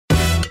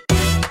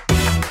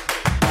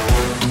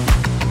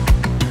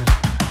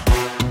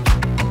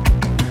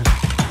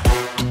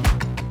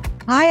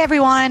Hi,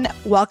 everyone.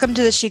 Welcome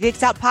to the She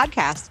Geeks Out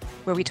podcast,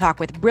 where we talk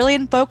with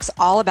brilliant folks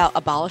all about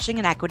abolishing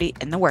inequity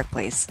in the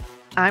workplace.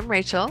 I'm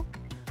Rachel.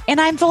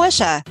 And I'm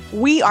Felicia.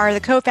 We are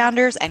the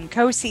co-founders and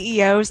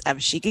co-CEOs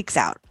of She Geeks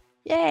Out.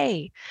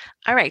 Yay.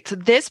 All right. So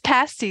this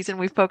past season,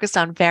 we focused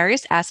on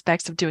various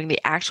aspects of doing the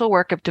actual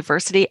work of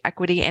diversity,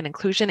 equity, and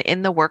inclusion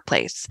in the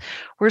workplace.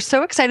 We're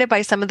so excited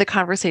by some of the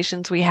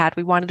conversations we had.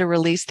 We wanted to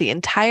release the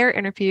entire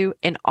interview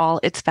in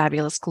all its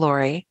fabulous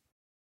glory.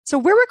 So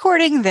we're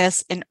recording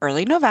this in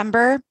early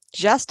November,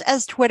 just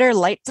as Twitter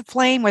lights a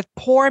flame with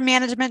poor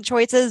management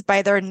choices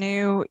by their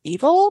new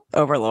evil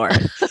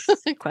overlord.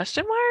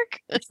 Question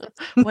mark?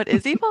 What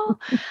is evil?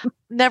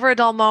 Never a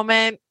dull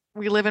moment.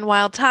 We live in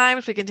wild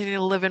times. We continue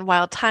to live in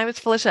wild times.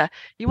 Felicia,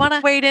 you want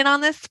to wade in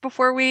on this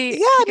before we...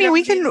 Yeah, I mean,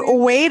 we can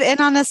wade in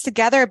on this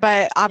together,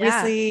 but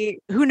obviously,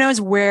 who knows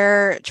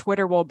where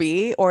Twitter will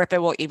be or if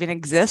it will even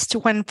exist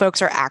when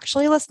folks are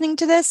actually listening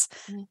to this.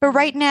 Mm-hmm. But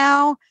right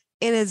now,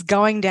 it is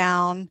going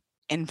down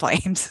in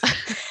flames.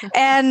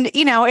 And,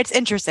 you know, it's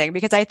interesting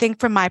because I think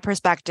from my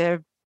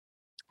perspective,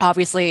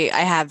 obviously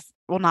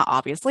not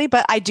obviously,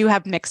 but I do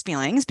have mixed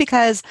feelings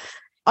because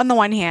on the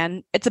one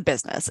hand, it's a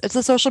business. It's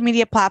a social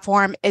media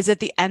platform. Is it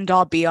the end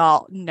all be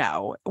all?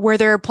 No. Were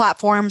there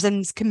platforms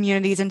and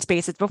communities and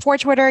spaces before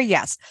Twitter?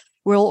 Yes.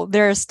 Will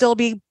there still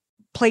be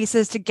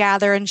places to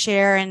gather and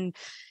share and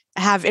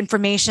have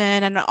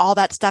information and all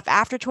that stuff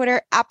after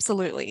Twitter?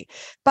 Absolutely.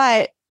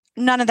 But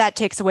none of that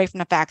takes away from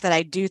the fact that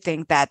I do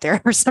think that there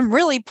are some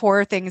really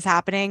poor things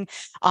happening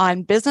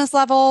on business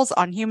levels,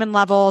 on human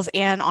levels,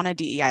 and on a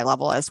DEI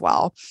level as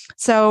well.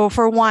 So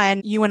for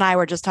one, you and I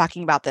were just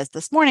talking about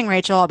this morning,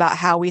 Rachel, about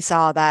how we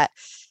saw that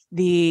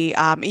the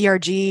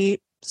ERG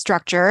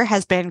structure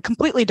has been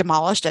completely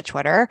demolished at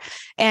Twitter.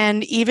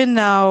 And even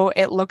though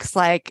it looks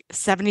like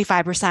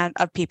 75%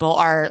 of people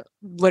are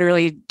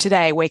literally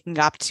today waking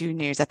up to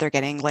news that they're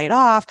getting laid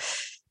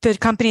off, the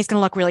company is going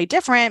to look really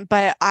different,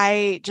 but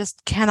I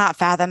just cannot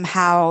fathom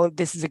how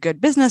this is a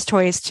good business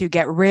choice to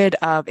get rid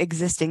of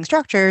existing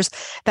structures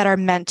that are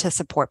meant to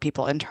support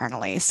people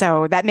internally.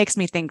 So that makes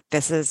me think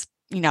this is,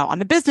 on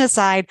the business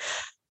side,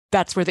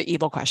 that's where the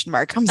evil question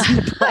mark comes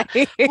into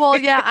play. Well,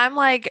 yeah, I'm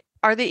like,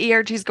 are the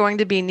ERGs going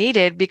to be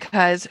needed?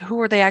 Because who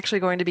are they actually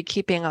going to be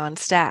keeping on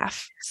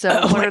staff?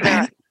 So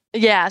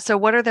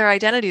what are their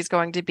identities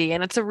going to be?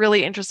 And it's a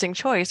really interesting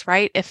choice,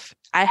 right? If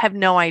I have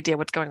no idea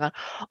what's going on.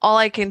 All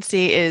I can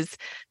see is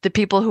the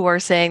people who are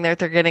saying that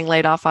they're getting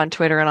laid off on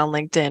Twitter and on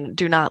LinkedIn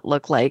do not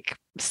look like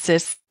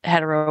cis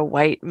hetero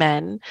white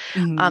men.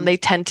 Mm-hmm. They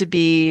tend to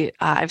be,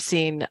 I've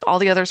seen all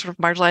the other sort of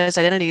marginalized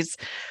identities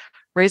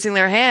raising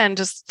their hand,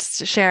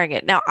 just sharing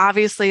it. Now,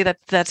 obviously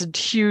that's a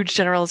huge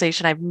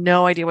generalization. I have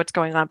no idea what's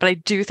going on, but I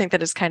do think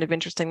that it's kind of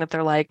interesting that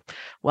they're like,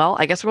 well,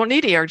 I guess we won't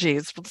need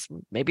ERGs.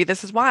 Maybe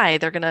this is why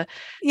they're going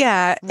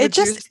to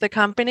reduce the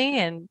company.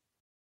 And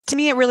to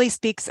me, it really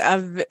speaks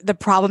of the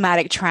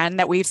problematic trend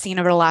that we've seen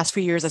over the last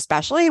few years,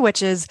 especially,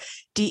 which is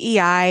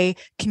DEI,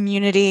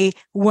 community,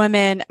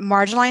 women,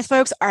 marginalized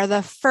folks are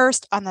the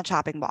first on the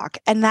chopping block.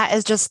 And that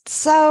is just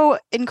so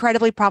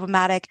incredibly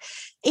problematic.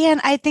 And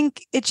I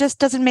think it just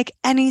doesn't make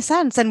any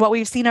sense. And what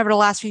we've seen over the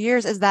last few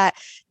years is that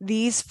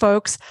these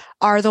folks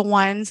are the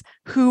ones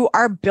who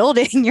are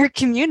building your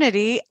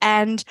community.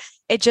 And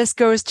it just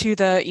goes to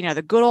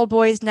the good old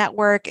boys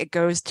network. It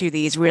goes to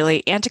these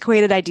really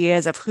antiquated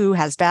ideas of who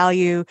has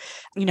value.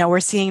 We're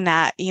seeing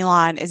that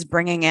Elon is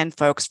bringing in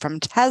folks from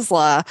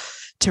Tesla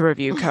to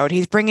review code.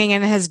 He's bringing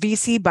in his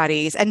VC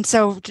buddies. And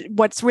so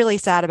what's really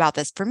sad about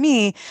this for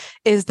me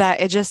is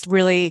that it just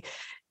really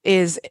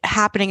is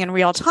happening in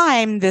real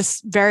time,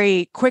 this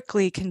very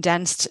quickly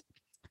condensed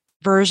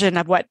version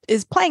of what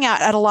is playing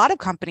out at a lot of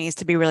companies,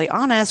 to be really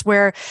honest,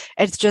 where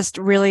it's just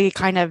really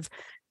kind of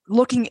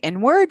looking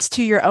inwards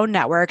to your own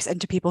networks and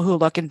to people who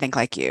look and think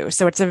like you.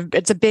 So it's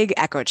a big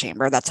echo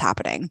chamber that's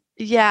happening.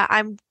 Yeah,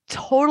 I'm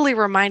totally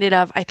reminded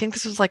of, I think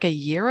this was like a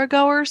year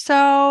ago or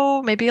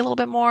so, maybe a little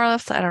bit more or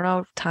less, I don't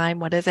know, time,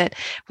 what is it,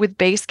 with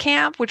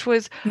Basecamp, which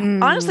was,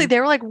 honestly, they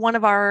were like one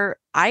of our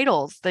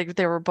idols. They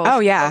were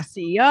both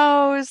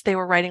CEOs. They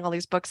were writing all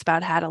these books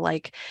about how to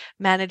like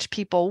manage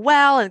people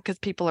well, and because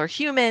people are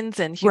humans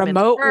and humans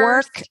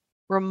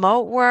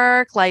remote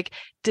work, like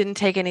didn't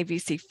take any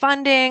VC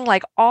funding,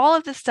 like all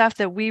of the stuff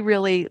that we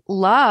really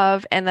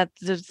love. And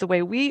that's the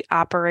way we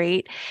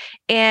operate.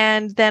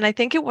 And then I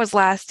think it was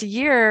last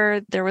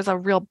year, there was a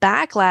real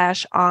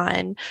backlash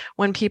on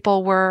when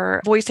people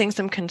were voicing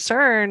some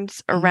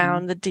concerns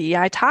around the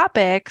DEI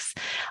topics.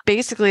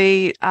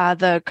 Basically,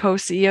 the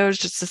co-CEOs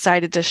just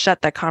decided to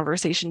shut that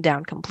conversation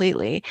down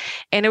completely.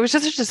 And it was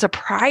just such a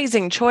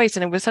surprising choice.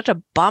 And it was such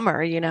a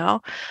bummer,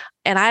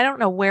 And I don't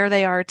know where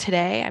they are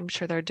today. I'm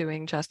sure they're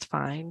doing just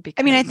fine.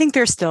 I think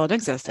they're still in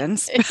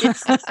existence.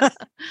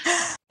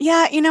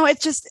 Yeah,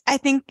 I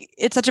think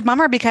it's such a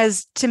bummer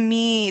because to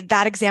me,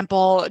 that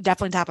example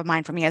definitely top of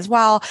mind for me as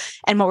well.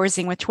 And what we're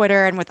seeing with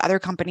Twitter and with other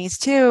companies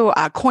too.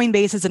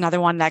 Coinbase is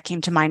another one that came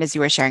to mind as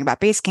you were sharing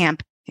about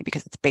Basecamp,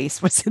 because it's base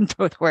was in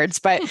both words.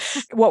 But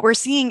what we're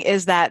seeing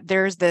is that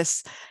there's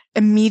this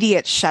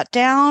immediate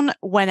shutdown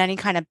when any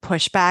kind of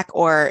pushback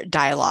or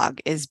dialogue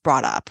is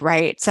brought up,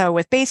 right? So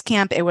with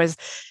Basecamp, it was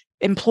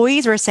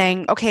employees were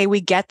saying, okay,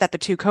 we get that the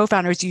two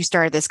co-founders, you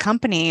started this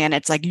company and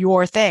it's like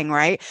your thing,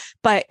 right?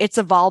 But it's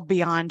evolved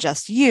beyond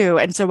just you.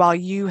 And so while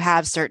you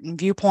have certain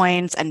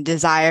viewpoints and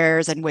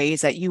desires and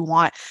ways that you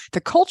want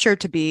the culture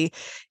to be,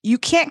 you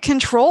can't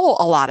control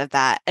a lot of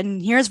that.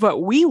 And here's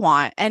what we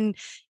want. And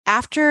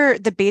after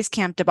the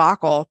Basecamp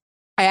debacle,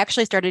 I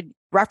actually started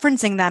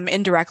referencing them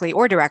indirectly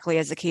or directly,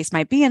 as the case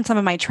might be, in some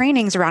of my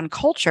trainings around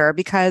culture,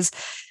 because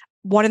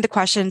one of the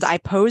questions I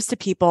pose to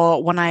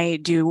people when I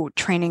do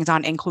trainings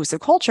on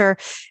inclusive culture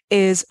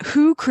is,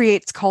 who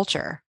creates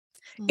culture?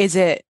 Is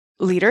it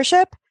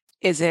leadership?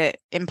 Is it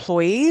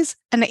employees?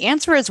 And the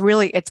answer is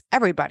really, it's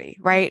everybody,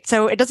 right?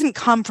 So it doesn't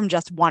come from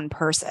just one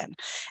person.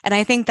 And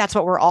I think that's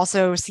what we're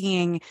also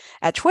seeing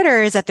at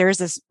Twitter, is that there's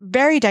this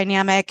very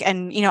dynamic,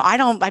 and,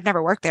 I've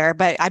never worked there,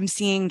 but I'm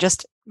seeing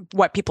just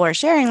what people are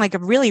sharing, like a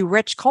really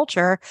rich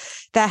culture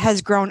that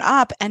has grown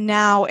up, and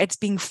now it's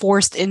being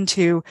forced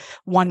into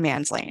one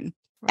man's lane.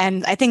 Right.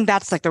 And I think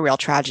that's like the real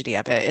tragedy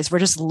of it, is we're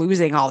just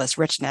losing all this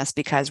richness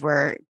because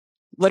we're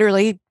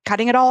literally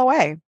cutting it all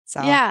away.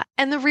 So yeah.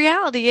 And the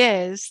reality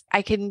is,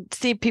 I can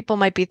see people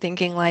might be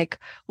thinking like,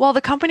 well,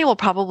 the company will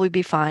probably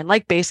be fine.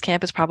 Like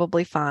Basecamp is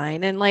probably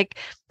fine. And like,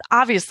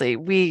 obviously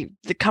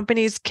the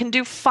companies can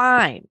do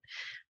fine,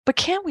 but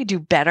can't we do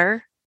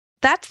better?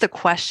 That's the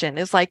question,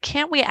 is like,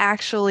 can't we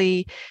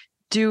actually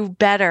do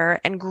better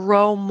and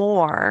grow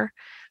more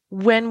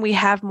when we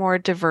have more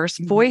diverse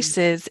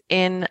voices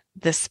in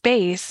the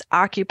space,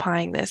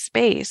 occupying this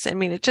space? I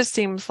mean, it just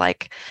seems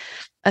like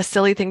a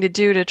silly thing to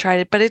do to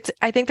try to, but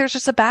I think there's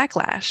just a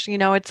backlash.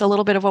 It's a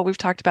little bit of what we've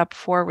talked about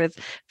before with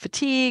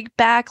fatigue,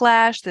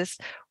 backlash, this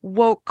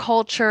woke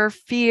culture,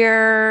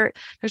 fear.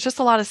 There's just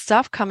a lot of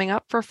stuff coming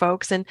up for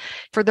folks. And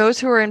for those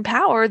who are in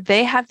power,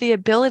 they have the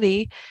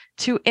ability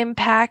to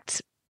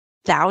impact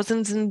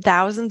thousands and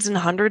thousands and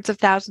hundreds of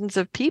thousands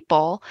of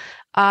people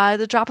at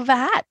the drop of a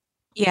hat.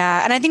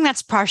 Yeah. And I think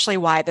that's partially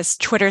why this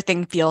Twitter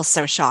thing feels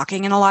so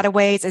shocking in a lot of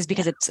ways, is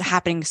because it's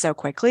happening so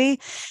quickly.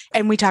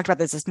 And we talked about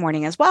this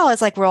morning as well.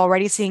 It's like we're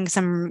already seeing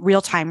some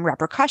real-time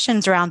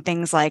repercussions around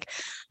things like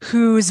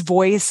whose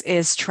voice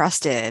is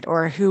trusted,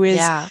 or who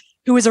is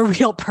a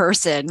real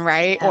person,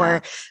 right? Yeah.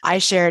 Or I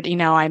shared,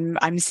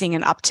 I'm seeing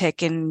an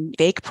uptick in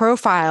fake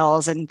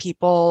profiles and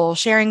people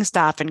sharing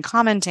stuff and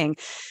commenting.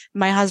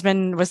 My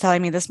husband was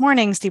telling me this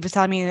morning, Steve was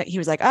telling me that he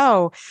was like,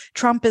 oh,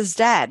 Trump is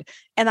dead.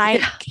 And I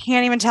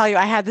can't even tell you,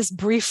 I had this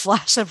brief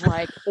flash of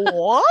like,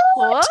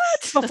 what?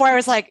 Before I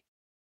was like,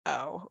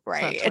 oh,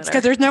 right. It's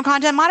because there's no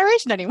content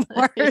moderation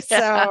anymore. So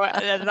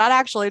not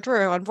actually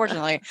true,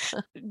 unfortunately.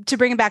 To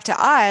bring it back to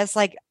us,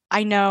 like,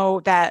 I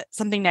know that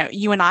something that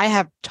you and I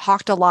have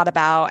talked a lot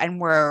about, and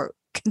we're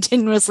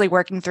continuously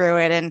working through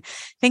it and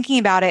thinking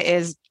about it,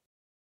 is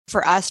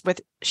for us with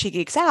She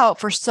Geeks Out,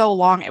 for so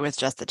long, it was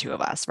just the two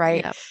of us,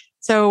 right? Yep.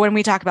 So when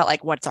we talk about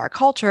like, what's our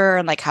culture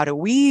and like, how do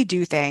we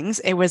do things?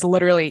 It was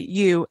literally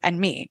you and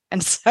me.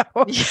 And so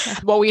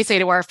what we say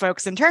to our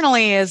folks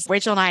internally is,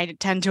 Rachel and I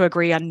tend to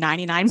agree on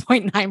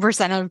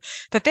 99.9% of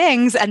the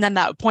things. And then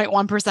that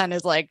 0.1%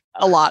 is like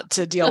a lot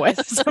to deal with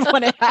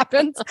when it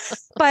happens.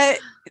 But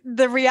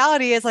the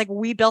reality is, like,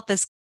 we built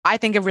this, I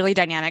think, a really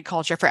dynamic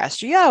culture for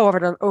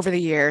SGO over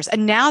the years.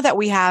 And now that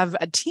we have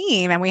a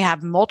team and we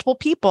have multiple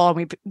people,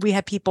 and we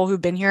have people who've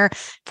been here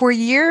for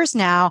years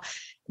now,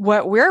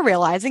 what we're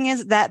realizing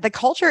is that the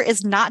culture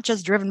is not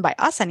just driven by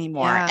us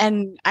anymore. Yeah.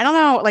 And I don't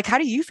know, like, how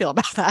do you feel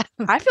about that?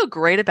 I feel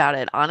great about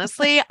it.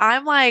 Honestly,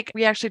 I'm like,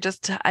 we actually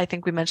just, I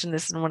think we mentioned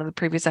this in one of the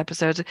previous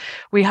episodes.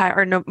 We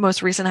our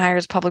most recent hire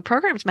is public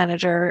programs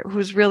manager,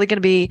 who's really going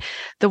to be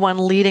the one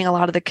leading a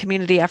lot of the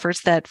community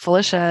efforts that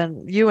Felicia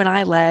and you and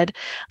I led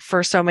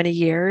for so many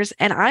years.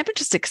 And I'm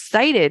just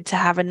excited to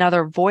have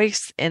another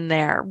voice in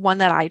there, one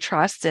that I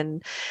trust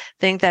and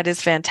think that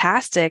is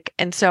fantastic.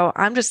 And so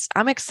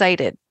I'm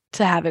excited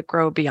to have it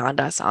grow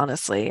beyond us,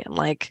 honestly.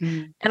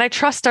 And and I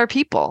trust our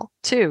people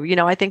too.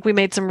 I think we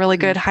made some really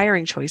good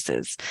hiring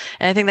choices.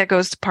 And I think that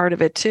goes to part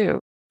of it too.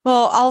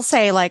 Well, I'll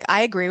say, like,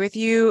 I agree with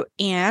you.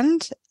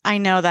 And I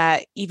know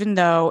that even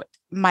though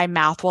my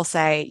mouth will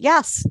say,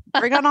 yes,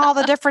 bring on all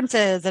the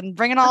differences and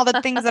bring in all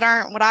the things that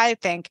aren't what I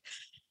think,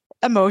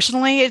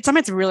 emotionally,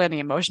 sometimes it's really on the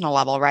emotional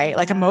level, right?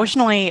 Like,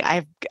 emotionally,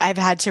 I've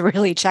had to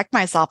really check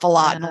myself a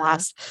lot in the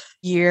last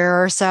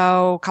year or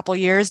so, couple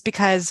years,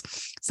 because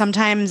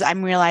sometimes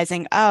I'm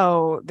realizing,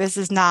 oh, this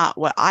is not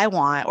what I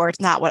want, or it's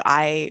not what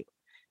I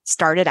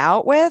started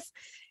out with.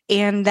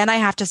 And then I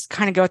have to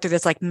kind of go through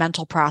this like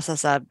mental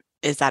process of,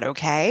 is that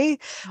okay?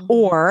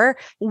 Or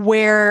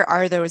where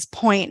are those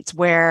points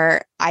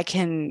where I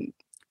can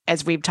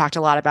as we've talked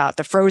a lot about,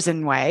 the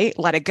Frozen way,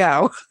 let it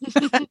go.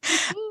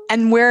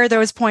 And where are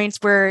those points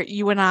where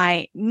you and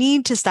I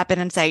need to step in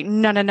and say,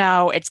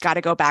 no, it's got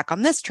to go back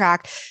on this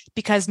track,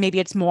 because maybe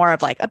it's more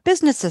of like a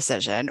business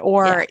decision,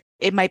 or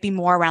it might be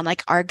more around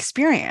like our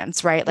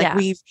experience, right? Like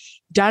we've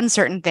done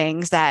certain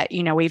things that,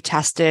 we've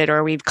tested,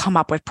 or we've come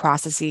up with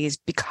processes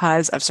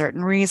because of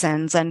certain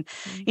reasons. And,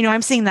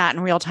 I'm seeing that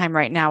in real time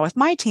right now with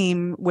my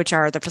team, which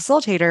are the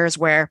facilitators,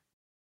 where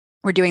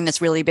we're doing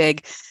this really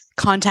big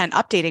content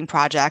updating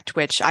project,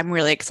 which I'm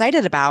really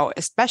excited about,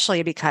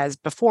 especially because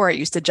before it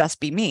used to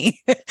just be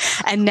me.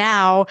 And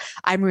now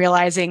I'm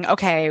realizing,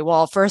 okay,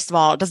 well, first of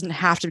all, it doesn't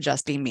have to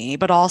just be me,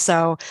 but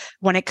also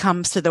when it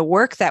comes to the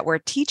work that we're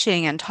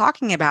teaching and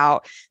talking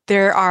about,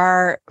 there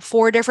are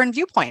 4 different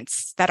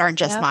viewpoints that aren't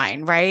just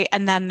mine, right?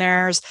 And then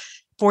there's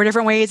 4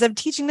 different ways of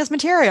teaching this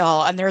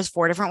material. And there's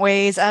 4 different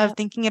ways of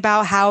thinking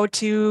about how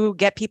to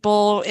get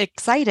people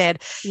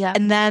excited.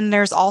 And then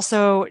there's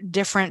also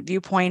different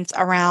viewpoints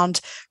around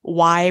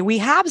why we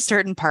have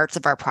certain parts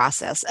of our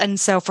process. And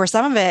so for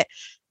some of it,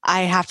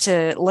 I have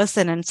to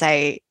listen and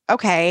say,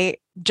 okay,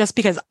 just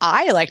because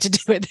I like to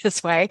do it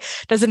this way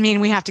doesn't mean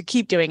we have to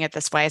keep doing it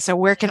this way. So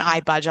where can I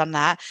budge on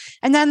that?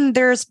 And then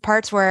there's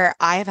parts where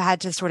I've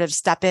had to sort of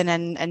step in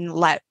and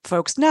let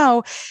folks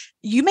know,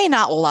 you may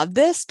not love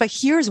this, but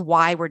here's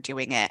why we're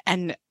doing it.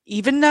 And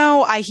even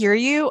though I hear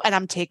you and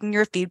I'm taking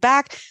your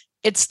feedback,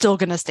 it's still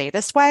going to stay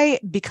this way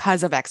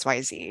because of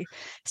XYZ.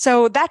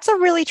 So that's a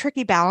really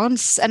tricky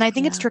balance. And I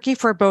think it's tricky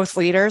for both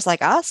leaders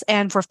like us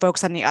and for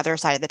folks on the other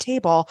side of the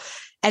table.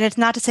 And it's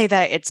not to say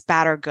that it's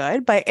bad or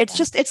good, but it's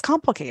just, it's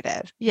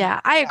complicated.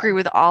 Yeah, I agree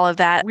with all of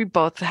that. We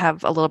both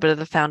have a little bit of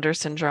the founder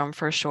syndrome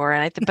for sure.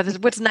 And I think, but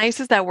what's nice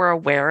is that we're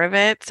aware of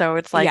it. So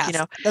it's like,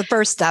 the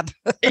first step.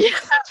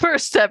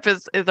 First step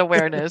is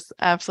awareness.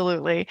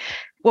 Absolutely.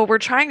 What we're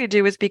trying to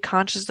do is be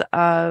conscious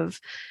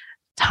of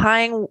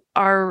tying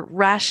our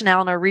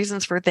rationale and our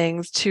reasons for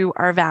things to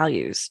our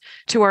values,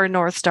 to our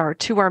North Star,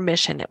 to our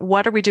mission.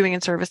 What are we doing in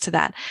service to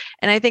that?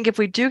 And I think if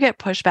we do get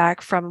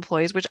pushback from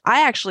employees, which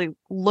I actually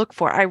look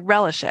for, I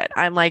relish it.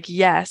 I'm like,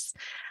 yes,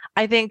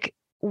 I think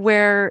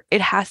where it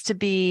has to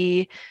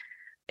be,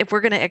 if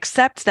we're going to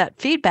accept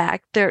that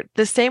feedback, they're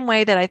the same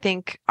way that I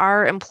think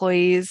our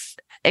employees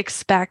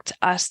expect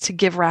us to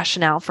give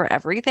rationale for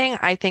everything.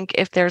 I think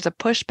if there's a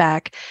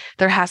pushback,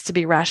 there has to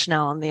be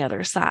rationale on the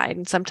other side.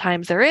 And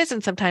sometimes there is,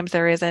 and sometimes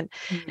there isn't.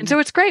 Mm-hmm. And so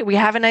it's great. We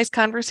have a nice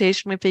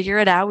conversation. We figure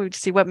it out. We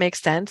see what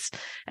makes sense.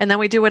 And then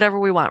we do whatever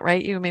we want,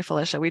 right? You and me,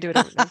 Felicia, we do it.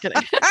 I'm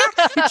kidding.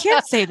 You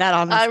can't say that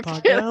on this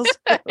podcast.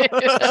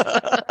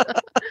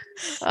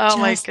 Oh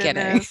my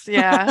goodness.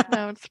 Yeah.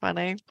 No, it's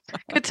funny.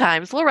 Good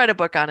times. We'll write a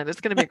book on it.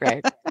 It's going to be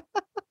great.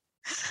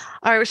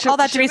 All right. All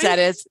that to be said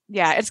is,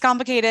 it's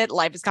complicated.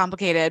 Life is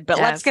complicated, but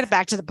let's get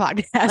back to the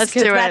podcast. Let's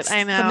do it.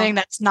 I know something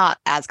that's not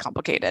as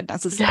complicated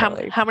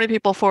necessarily. How many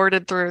people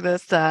forwarded through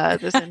this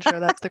this intro?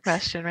 That's the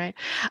question, right?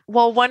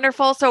 Well,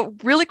 wonderful. So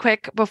really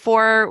quick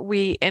before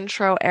we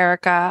intro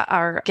Erica,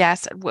 our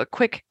guest, a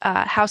quick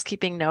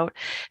housekeeping note.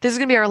 This is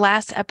going to be our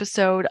last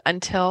episode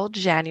until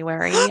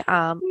January.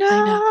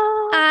 No.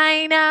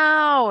 I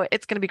know.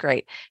 It's going to be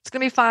great. It's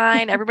going to be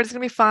fine. Everybody's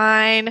going to be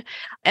fine.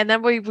 And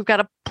then we've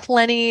got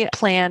plenty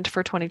planned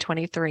for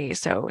 2023.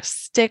 So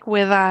stick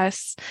with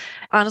us.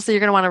 Honestly, you're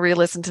going to want to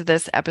re-listen to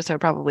this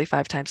episode probably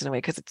 5 times in a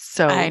week because it's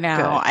so I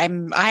know.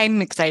 Good.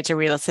 I'm excited to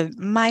re-listen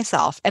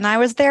myself, and I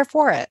was there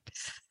for it.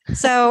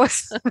 So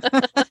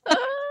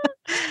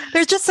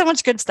there's just so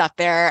much good stuff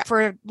there.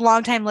 For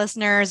longtime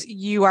listeners,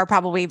 you are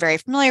probably very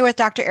familiar with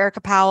Dr. Erica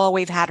Powell.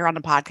 We've had her on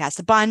the podcast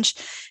a bunch.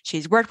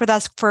 She's worked with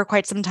us for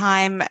quite some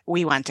time.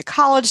 We went to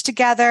college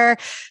together,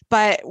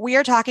 but we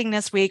are talking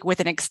this week with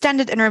an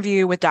extended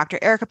interview with Dr.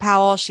 Erica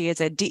Powell. She is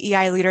a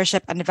DEI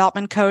leadership and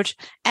development coach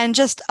and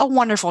just a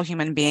wonderful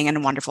human being and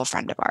a wonderful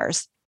friend of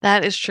ours.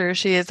 That is true.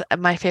 She is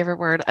my favorite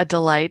word, a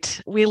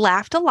delight. We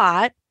laughed a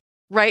lot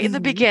right in the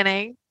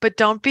beginning, but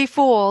don't be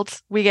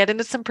fooled. We get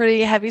into some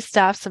pretty heavy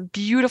stuff, some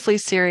beautifully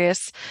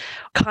serious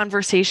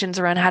conversations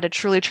around how to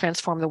truly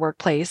transform the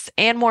workplace,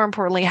 and more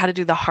importantly, how to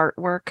do the heart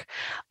work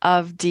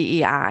of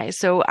DEI.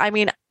 So, I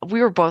mean,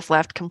 we were both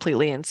left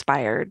completely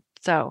inspired.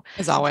 So,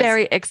 as always,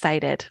 very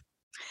excited.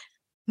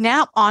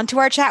 Now, on to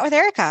our chat with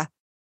Erica.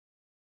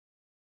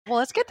 Well,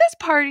 let's get this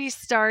party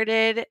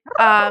started.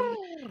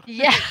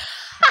 Yeah.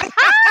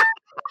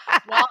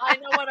 Well, I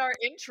know what our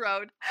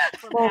intro.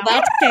 Well,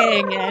 that's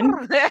staying in.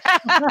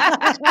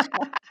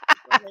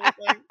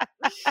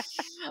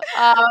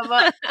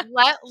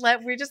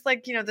 We just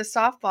the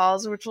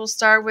softballs, which will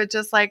start with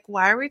just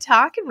why are we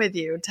talking with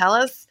you? Tell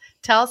us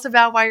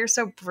about why you're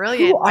so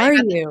brilliant. Who are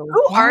you?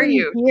 Who are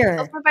you? Here?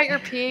 Tell us about your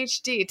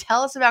PhD.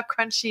 Tell us about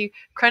Crunchyroll.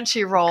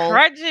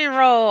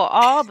 Crunchyroll,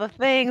 all the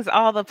things,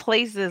 all the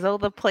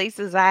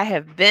places I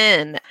have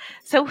been.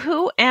 So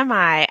who am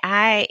I?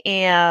 I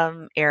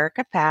am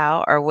Erica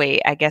Powell, or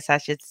wait, I guess I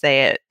should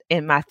say it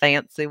in my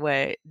fancy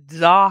way,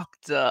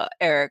 Dr.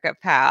 Erica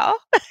Powell.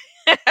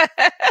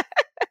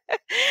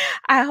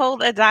 I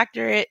hold a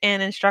doctorate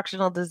in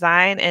instructional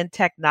design and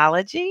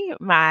technology.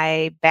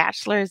 My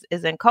bachelor's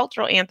is in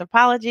cultural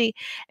anthropology,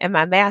 and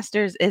my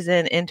master's is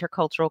in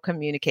intercultural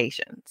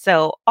communication.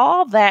 So,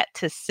 all that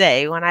to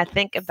say, when I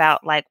think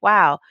about, like,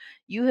 wow,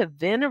 you have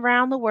been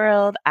around the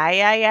world,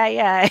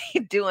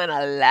 doing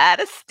a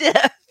lot of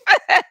stuff.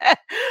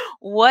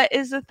 What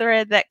is the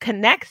thread that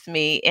connects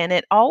me? And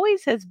it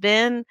always has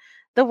been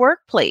the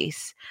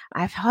workplace.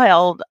 I've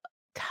held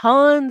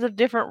tons of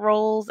different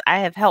roles. I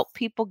have helped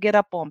people get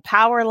up on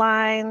power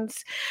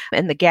lines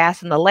in the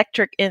gas and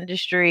electric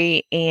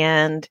industry,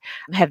 and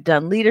have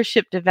done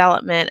leadership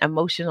development,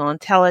 emotional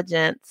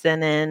intelligence.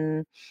 And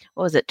in,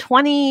 what was it,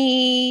 when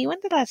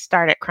did I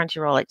start at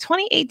Crunchyroll? Like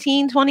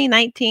 2018,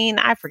 2019.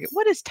 I forget.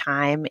 What is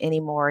time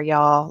anymore,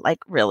 y'all? Like,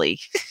 really?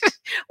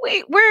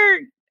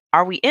 we're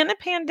are we in a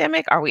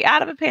pandemic? Are we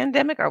out of a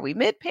pandemic? Are we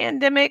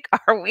mid-pandemic?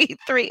 Are we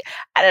three?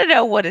 I don't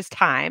know what is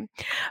time.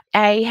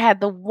 I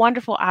had the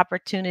wonderful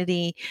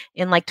opportunity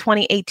in like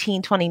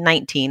 2018,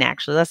 2019,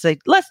 actually.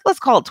 Let's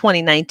call it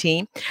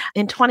 2019.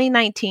 In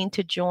 2019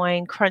 to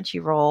join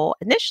Crunchyroll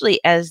initially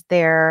as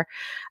their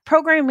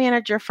program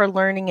manager for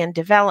learning and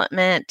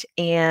development.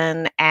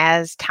 And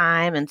as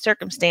time and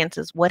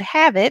circumstances would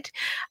have it,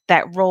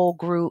 that role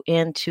grew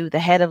into the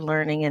head of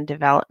learning and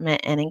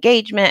development and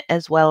engagement,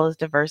 as well as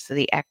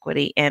diversity,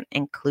 equity, and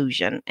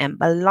inclusion and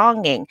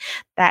belonging.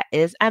 That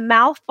is a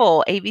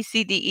mouthful. A, B,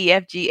 C, D, E,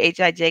 F, G, H,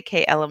 I, J,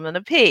 K, L, M, N,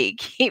 O, P.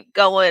 Keep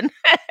going.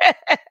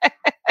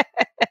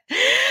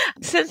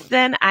 Since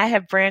then, I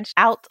have branched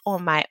out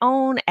on my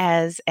own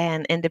as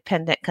an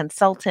independent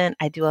consultant.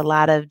 I do a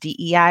lot of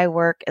DEI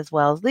work as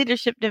well as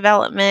leadership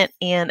development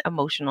and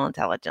emotional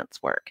intelligence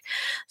work.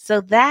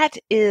 So that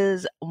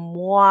is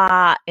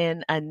moi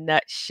in a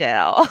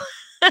nutshell.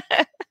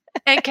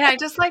 And can I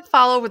just like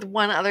follow with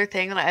one other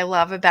thing that I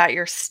love about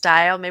your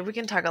style? Maybe we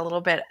can talk a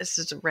little bit. This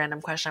is a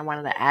random question I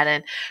wanted to add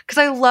in because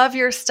I love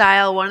your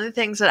style. One of the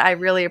things that I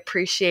really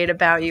appreciate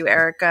about you,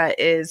 Erica,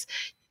 is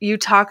you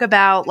talk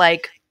about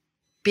like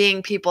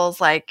being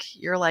people's, like,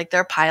 you're like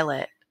their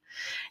pilot.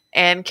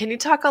 And can you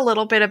talk a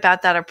little bit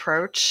about that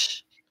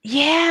approach?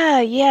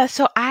 Yeah.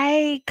 So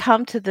I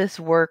come to this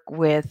work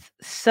with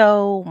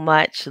so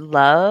much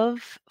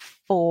love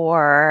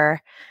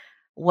for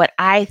what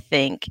I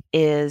think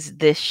is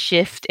this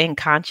shift in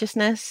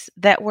consciousness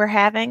that we're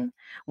having.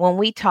 When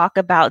we talk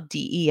about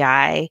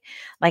DEI,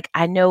 like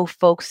I know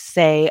folks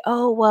say,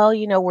 oh, well,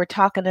 we're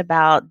talking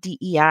about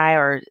DEI,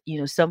 or,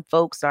 some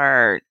folks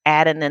are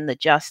adding in the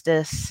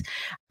justice.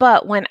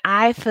 But when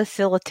I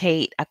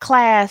facilitate a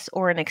class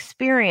or an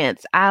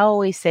experience, I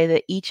always say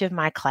that each of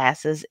my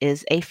classes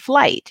is a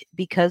flight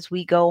because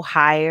we go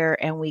higher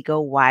and we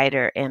go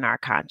wider in our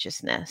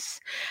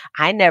consciousness.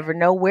 I never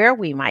know where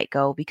we might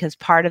go because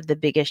part of the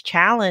biggest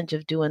challenge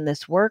of doing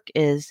this work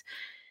is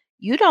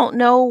you don't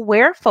know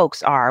where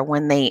folks are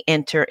when they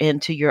enter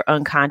into your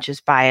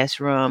unconscious bias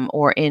room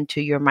or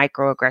into your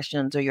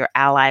microaggressions or your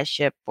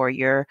allyship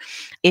or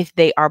if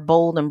they are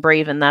bold and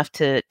brave enough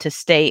to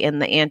stay in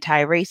the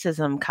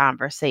anti-racism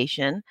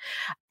conversation.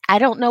 I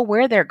don't know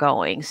where they're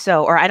going.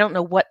 Or I don't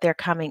know what they're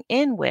coming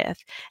in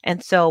with.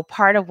 And so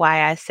part of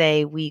why I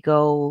say we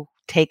go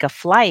take a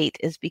flight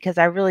is because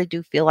I really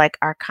do feel like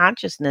our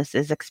consciousness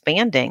is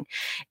expanding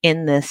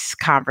in this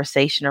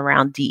conversation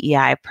around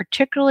DEI,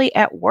 particularly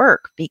at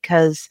work,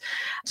 because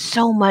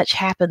so much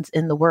happens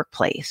in the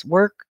workplace.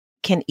 Work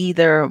can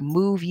either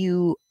move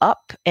you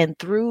up and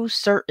through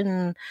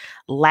certain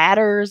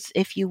ladders,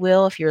 if you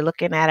will, if you're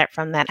looking at it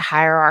from that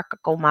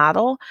hierarchical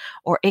model,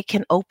 or it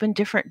can open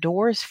different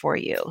doors for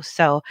you.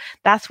 So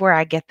that's where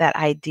I get that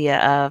idea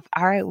of,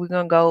 all right, we're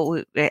going to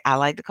go. I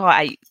like to call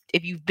it,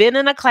 if you've been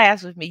in a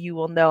class with me, you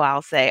will know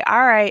I'll say,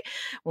 all right,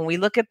 when we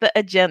look at the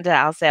agenda,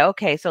 I'll say,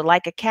 okay, so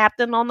like a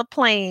captain on the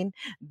plane,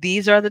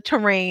 these are the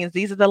terrains,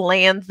 these are the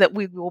lands that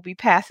we will be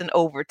passing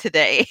over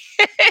today.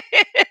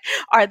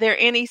 Are there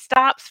any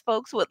stops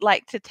folks would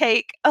like to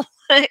take?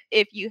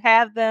 If you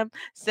have them,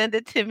 send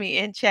it to me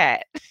in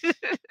chat.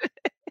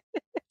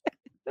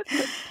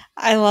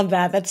 I love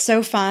that. That's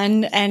so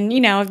fun. And,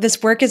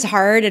 this work is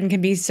hard and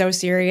can be so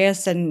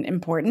serious and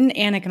important.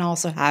 And it can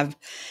also have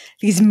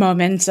these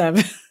moments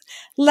of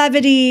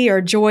levity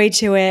or joy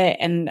to it.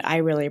 And I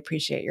really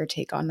appreciate your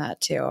take on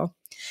that too.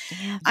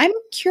 Yeah. I'm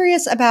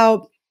curious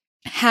about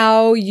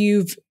how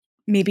you've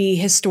maybe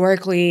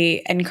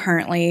historically and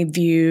currently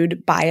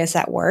viewed bias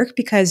at work,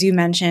 because you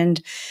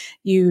mentioned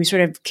you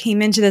sort of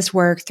came into this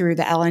work through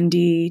the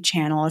L&D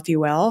channel, if you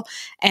will.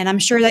 And I'm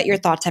sure that your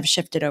thoughts have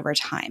shifted over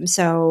time.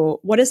 So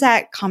what does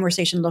that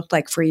conversation look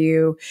like for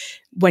you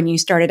when you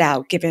started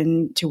out,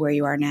 given to where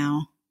you are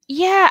now?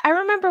 Yeah, I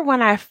remember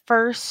when I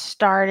first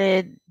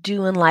started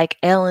doing like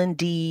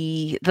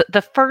L&D,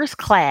 the first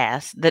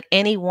class that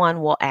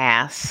anyone will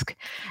ask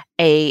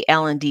a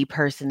L&D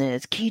person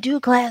is, can you do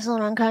a class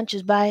on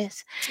unconscious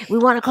bias? We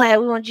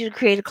want you to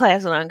create a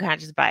class on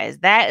unconscious bias.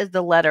 That is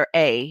the letter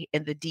A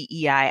in the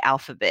DEI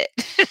alphabet.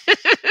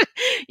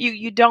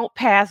 You don't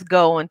pass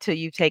go until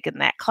you've taken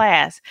that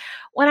class.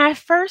 When I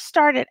first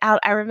started out,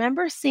 I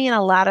remember seeing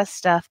a lot of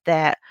stuff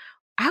that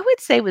I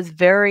would say was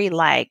very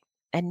like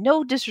and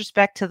no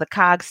disrespect to the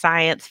cog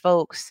science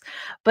folks,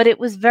 but it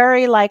was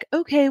very like,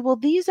 okay, well,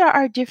 these are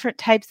our different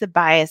types of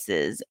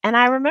biases. And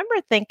I remember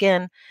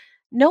thinking,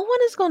 no one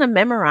is going to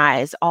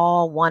memorize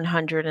all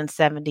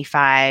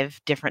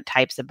 175 different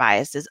types of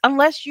biases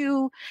unless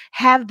you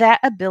have that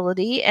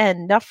ability, and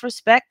enough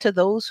respect to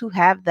those who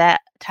have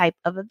that type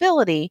of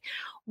ability.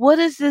 What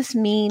does this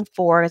mean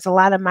for, as a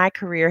lot of my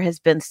career has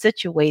been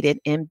situated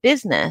in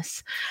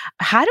business?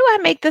 How do I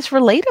make this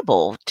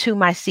relatable to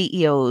my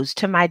CEOs,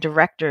 to my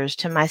directors,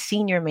 to my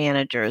senior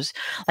managers?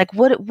 Like,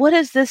 what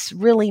does this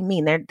really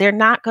mean? They're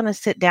not going to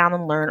sit down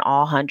and learn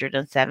all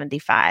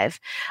 175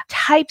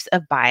 types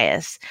of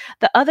bias.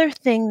 The other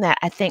thing that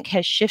I think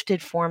has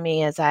shifted for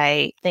me as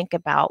I think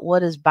about what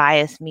does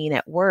bias mean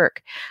at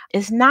work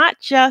is not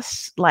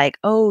just like,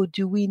 oh,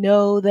 do we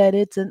know that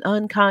it's an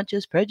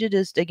unconscious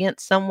prejudice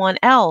against someone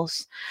else,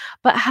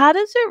 but how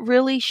does it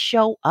really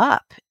show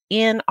up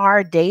in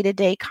our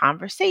day-to-day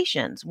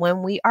conversations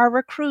when we are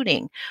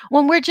recruiting,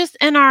 when we're just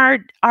in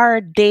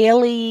our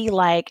daily,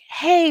 like,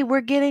 hey,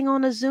 we're getting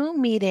on a Zoom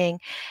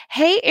meeting.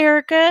 Hey,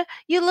 Erica,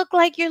 you look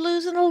like you're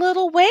losing a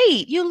little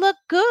weight. You look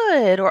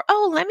good. Or,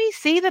 oh, let me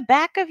see the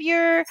back of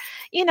your,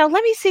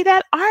 let me see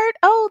that art.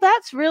 Oh,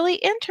 that's really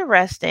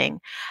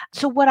interesting.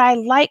 So what I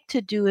like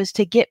to do is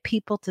to get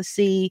people to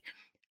see,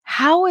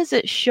 how is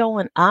it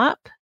showing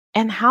up?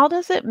 And how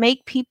does it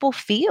make people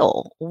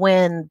feel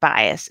when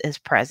bias is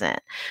present?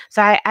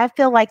 So I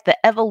feel like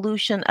the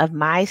evolution of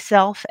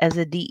myself as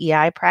a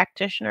DEI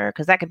practitioner,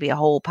 because that could be a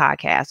whole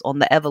podcast on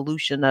the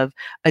evolution of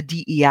a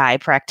DEI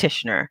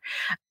practitioner.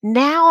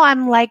 Now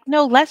I'm like,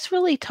 no, let's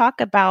really talk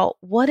about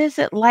what is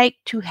it like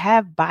to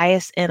have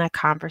bias in a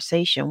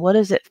conversation? What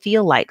does it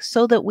feel like,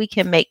 so that we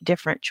can make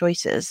different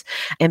choices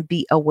and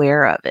be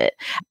aware of it?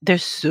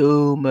 There's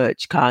so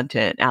much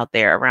content out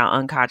there around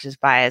unconscious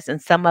bias, and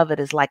some of it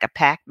is like a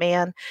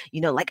Pac-Man,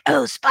 like,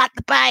 oh, spot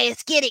the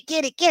bias, get it,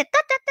 get it, get it. Da,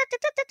 da, da,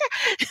 da, da,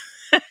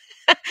 da.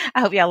 I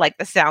hope y'all like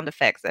the sound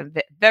effects. I'm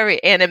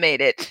very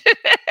animated.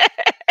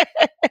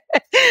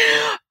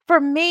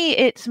 For me,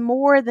 it's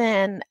more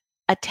than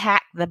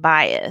attack the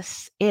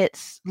bias.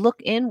 It's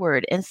look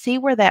inward and see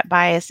where that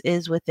bias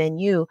is within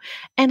you.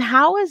 And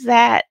how is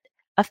that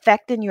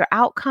affecting your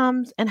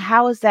outcomes, and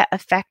how is that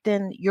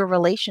affecting your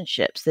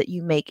relationships that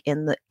you make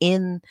in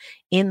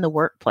the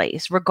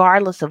workplace,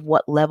 regardless of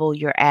what level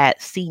you're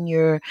at,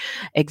 senior,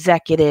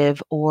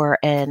 executive, or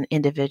an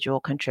individual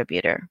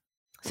contributor.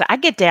 So I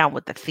get down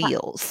with the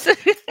feels.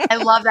 I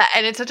love that.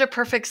 And it's such a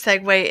perfect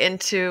segue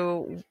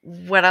into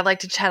what I'd like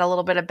to chat a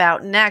little bit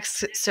about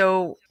next.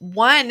 So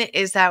one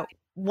is that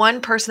one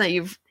person that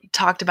you've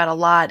talked about a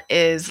lot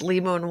is Lee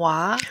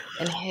Moon-Hwa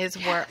and his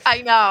work.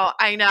 I know,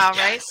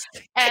 right?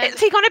 And is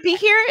he going to be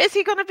here? Is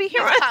he going to be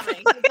here? He's coming.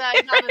 He's not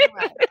in the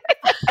way.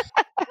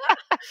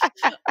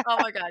 Oh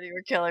my God, you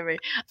were killing me.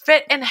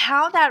 And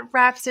how that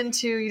wraps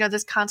into,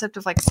 this concept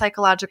of like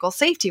psychological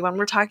safety when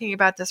we're talking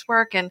about this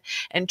work and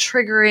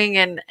triggering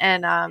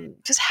and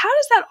just how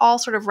does that all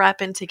sort of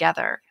wrap in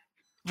together?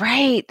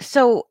 Right.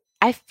 So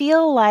I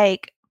feel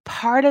like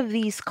part of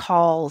these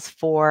calls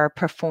for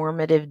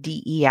performative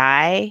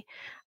DEI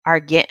are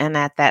getting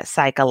at that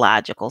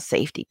psychological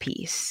safety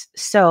piece.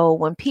 So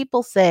when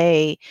people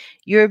say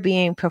you're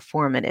being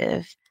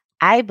performative,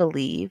 I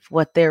believe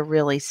what they're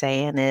really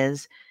saying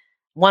is,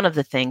 one of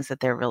the things that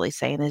they're really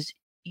saying is,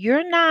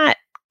 you're not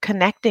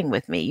connecting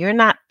with me. You're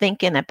not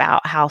thinking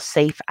about how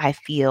safe I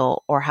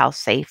feel or how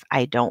safe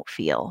I don't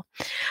feel.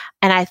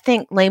 And I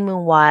think Lee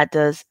Moon-Hwa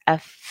does a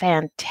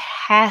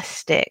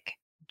fantastic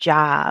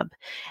job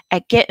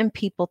at getting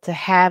people to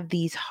have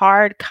these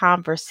hard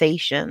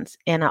conversations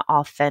in an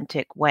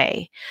authentic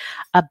way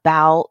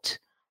about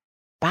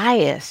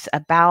bias,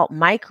 about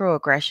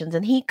microaggressions.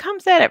 And he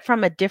comes at it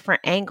from a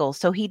different angle.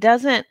 So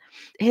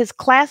his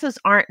classes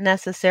aren't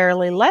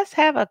necessarily, let's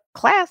have a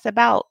class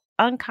about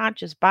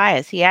unconscious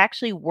bias. He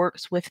actually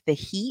works with the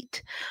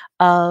heat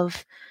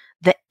of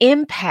the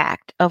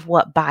impact of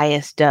what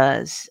bias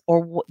does,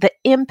 or the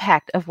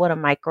impact of what a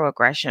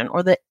microaggression,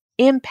 or the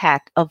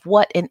impact of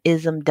what an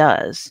ism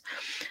does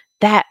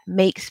that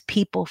makes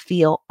people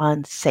feel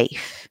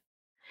unsafe.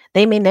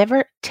 They may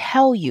never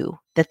tell you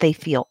that they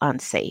feel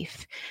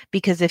unsafe,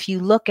 because if you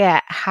look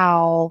at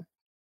how,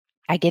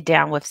 I get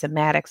down with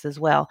somatics as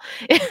well.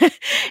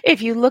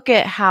 If you look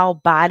at how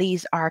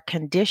bodies are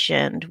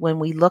conditioned, when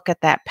we look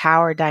at that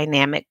power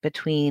dynamic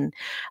between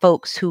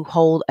folks who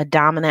hold a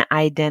dominant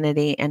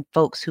identity and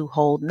folks who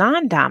hold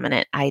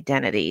non-dominant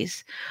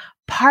identities,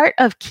 part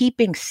of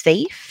keeping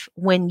safe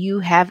when you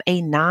have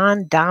a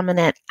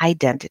non-dominant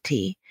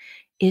identity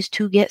is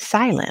to get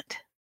silent,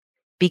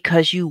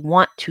 because you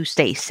want to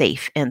stay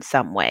safe in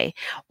some way,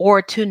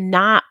 or to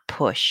not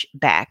push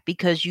back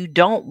because you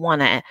don't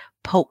want to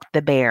poke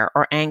the bear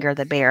or anger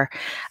the bear.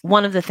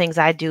 One of the things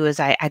I do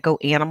is I go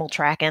animal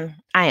tracking.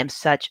 I am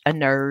such a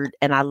nerd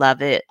and I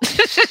love it.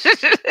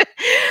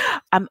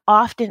 I'm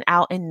often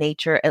out in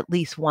nature at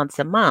least once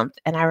a month.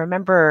 And I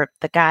remember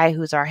the guy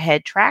who's our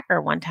head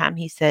tracker one time,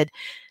 he said,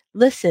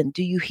 listen,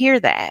 do you hear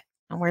that?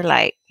 And we're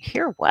like,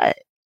 hear what?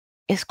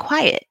 It's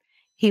quiet.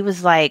 He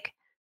was like,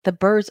 The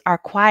birds are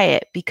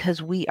quiet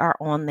because we are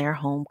on their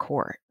home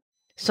court.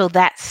 So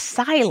that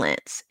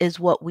silence is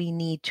what we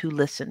need to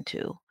listen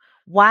to.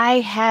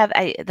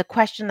 The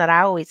question that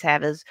I always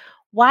have is,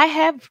 why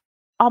have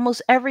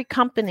almost every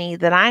company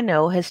that I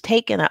know has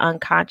taken an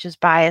unconscious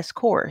bias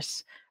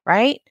course,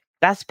 right?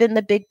 That's been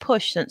the big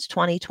push since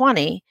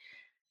 2020.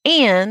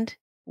 And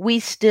we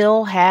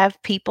still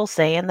have people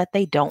saying that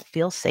they don't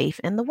feel safe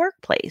in the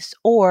workplace,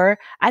 or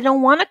I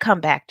don't want to come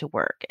back to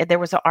work. There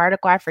was an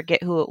article, I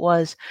forget who it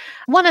was,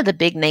 one of the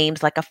big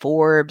names like a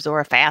Forbes or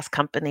a Fast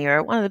Company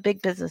or one of the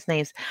big business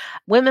names.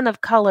 Women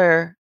of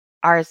color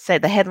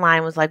the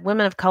headline was like,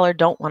 women of color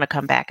don't want to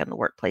come back in the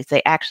workplace.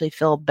 They actually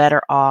feel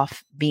better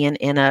off being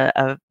in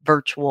a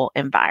virtual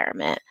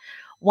environment.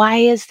 Why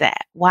is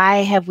that? Why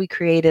have we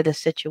created a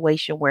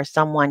situation where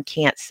someone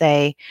can't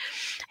say,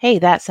 hey,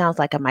 that sounds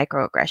like a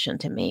microaggression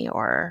to me,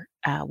 or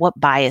what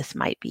bias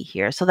might be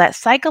here? So that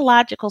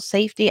psychological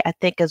safety, I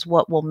think, is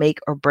what will make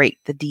or break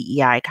the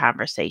DEI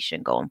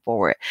conversation going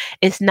forward.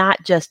 It's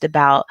not just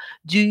about,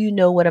 do you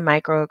know what a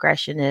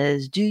microaggression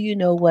is? Do you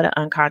know what an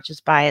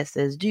unconscious bias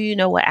is? Do you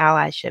know what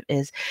allyship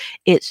is?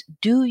 It's,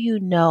 do you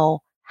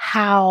know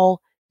how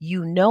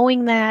you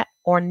knowing that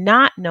or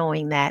not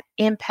knowing that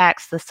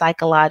impacts the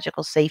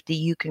psychological safety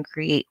you can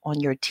create on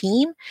your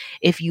team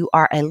if you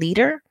are a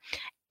leader?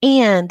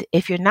 And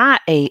if you're not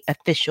a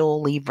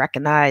officially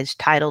recognized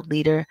titled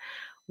leader,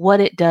 what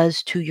it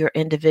does to your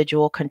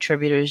individual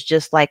contributors,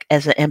 just like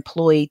as an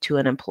employee to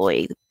an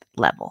employee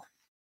level.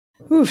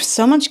 Ooh,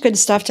 so much good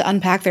stuff to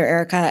unpack there,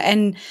 Erica.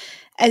 And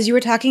as you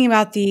were talking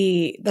about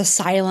the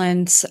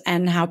silence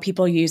and how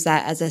people use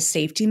that as a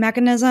safety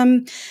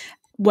mechanism,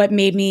 what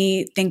made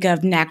me think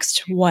of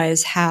next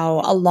was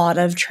how a lot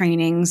of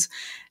trainings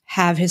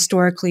have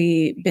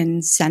historically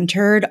been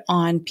centered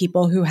on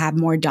people who have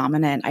more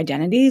dominant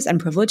identities and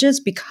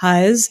privileges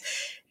because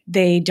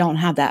they don't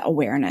have that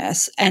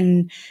awareness.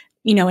 And,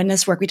 you know, in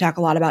this work, we talk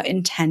a lot about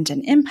intent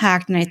and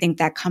impact, and I think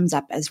that comes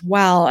up as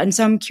well. And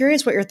so I'm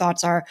curious what your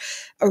thoughts are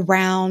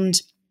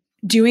around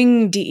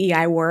doing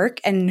DEI work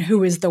and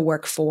who is the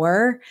work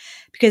for,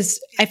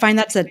 because I find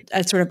that's a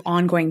sort of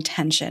ongoing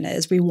tension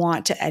is we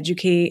want to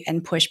educate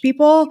and push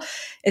people,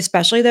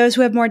 especially those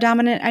who have more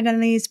dominant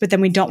identities, but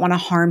then we don't want to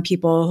harm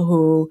people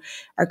who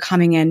are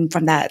coming in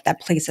from that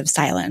place of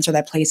silence or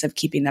that place of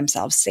keeping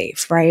themselves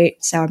safe, right?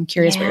 So I'm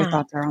curious what your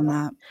thoughts are on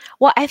that.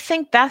 Well, I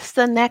think that's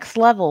the next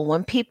level.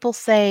 When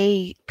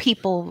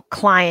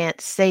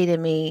clients say to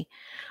me,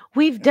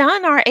 we've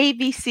done our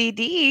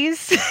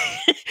ABCDs.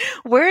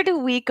 Where do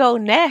we go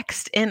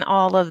next in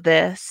all of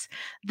this?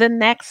 The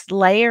next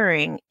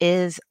layering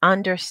is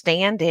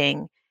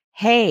understanding,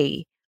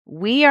 hey,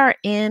 we are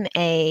in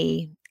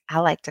I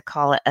like to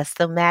call it a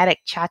somatic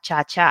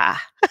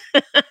cha-cha-cha.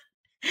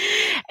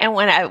 And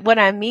what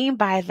I mean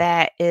by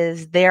that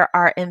is there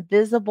are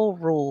invisible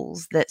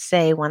rules that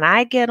say when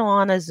I get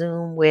on a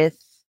Zoom with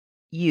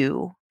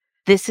you,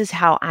 this is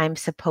how I'm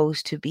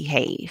supposed to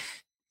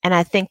behave. And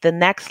I think the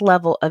next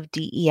level of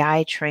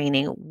DEI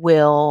training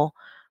will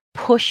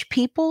push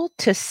people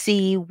to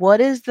see what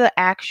is the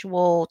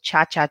actual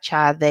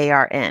cha-cha-cha they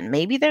are in.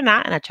 Maybe they're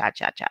not in a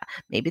cha-cha-cha.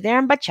 Maybe they're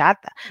in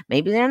bachata.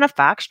 Maybe they're in a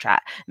foxtrot.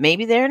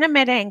 Maybe they're in a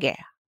merengue.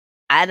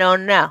 I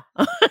don't know.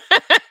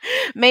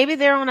 Maybe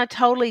they're on a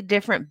totally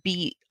different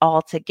beat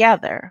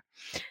altogether.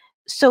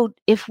 So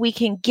if we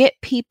can get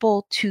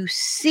people to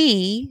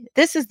see,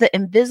 this is the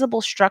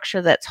invisible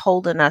structure that's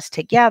holding us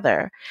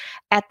together.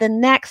 At the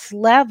next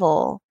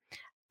level,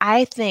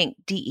 I think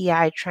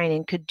DEI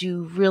training could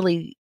do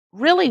really,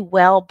 really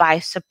well by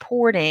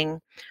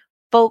supporting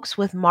folks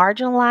with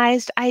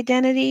marginalized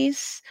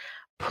identities,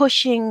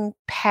 pushing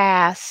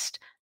past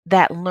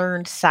that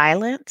learned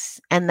silence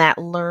and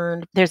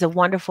there's a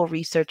wonderful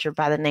researcher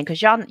by the name,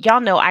 because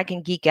y'all know I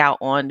can geek out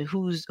on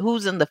who's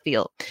in the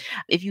field.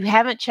 If you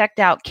haven't checked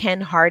out Ken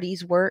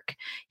Hardy's work,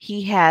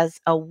 he has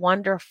a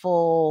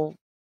wonderful,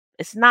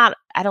 I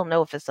don't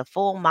know if it's a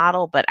full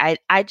model, but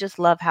I just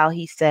love how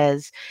he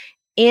says,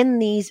 in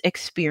these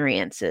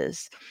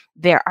experiences,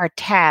 there are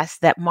tasks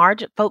that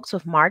folks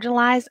with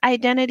marginalized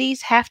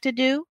identities have to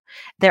do.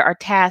 There are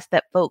tasks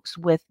that folks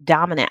with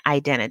dominant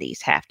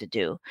identities have to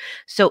do.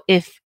 So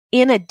if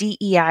in a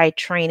DEI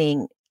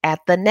training at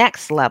the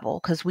next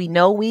level, because we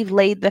know we've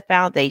laid the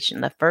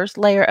foundation, the first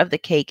layer of the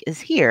cake is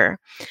here.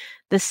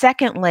 The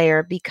second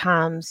layer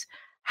becomes,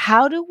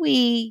 how do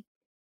we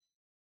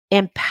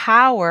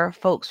empower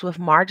folks with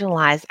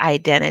marginalized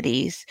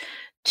identities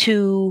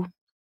to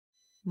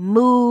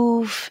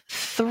move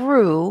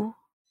through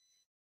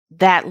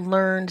that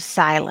learned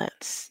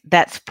silence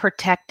that's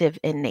protective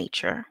in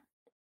nature?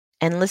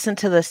 And listen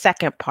to the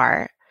second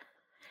part.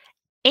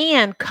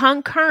 And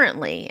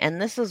concurrently, and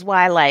this is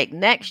why, like,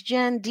 next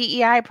gen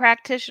DEI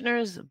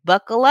practitioners,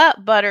 buckle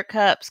up,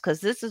 buttercups,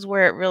 because this is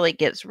where it really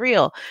gets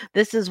real.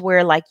 This is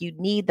where, like, you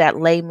need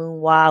that Lei Moon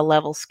Hua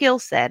level skill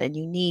set, and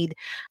you need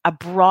a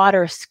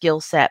broader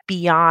skill set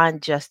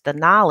beyond just the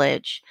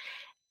knowledge.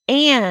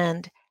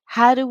 And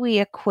how do we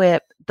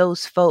equip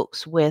those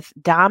folks with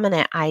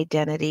dominant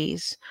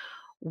identities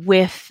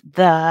with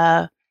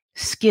the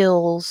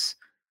skills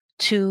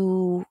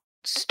to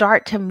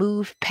start to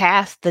move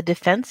past the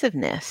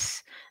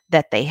defensiveness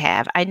that they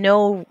have. I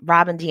know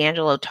Robin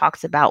DiAngelo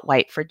talks about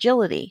white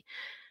fragility.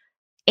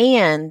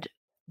 And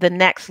the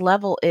next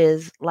level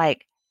is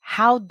like,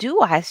 how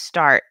do I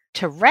start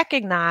to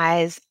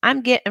recognize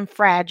I'm getting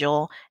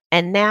fragile?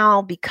 And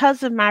now,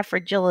 because of my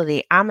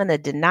fragility, I'm going to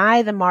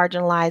deny the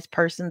marginalized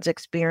person's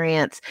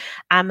experience.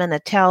 I'm going to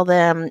tell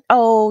them,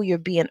 oh, you're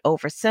being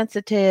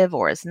oversensitive,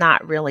 or it's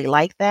not really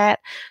like that.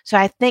 So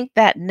I think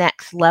that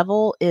next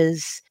level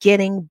is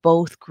getting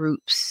both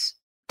groups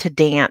to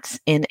dance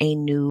in a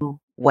new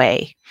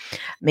way.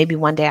 Maybe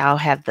one day I'll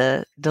have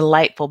the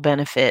delightful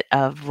benefit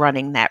of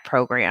running that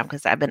program,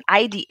 because I've been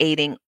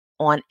ideating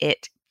on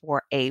it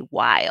for a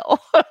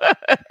while.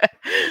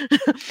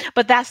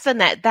 But that's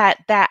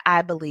that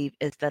I believe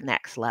is the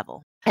next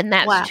level. And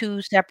that's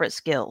two separate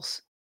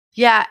skills.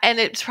 Yeah, and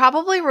it's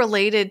probably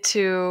related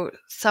to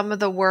some of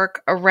the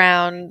work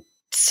around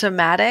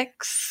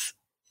somatics,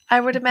 I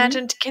would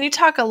imagine. Can you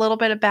talk a little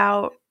bit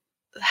about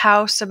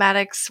what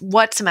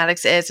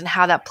somatics is and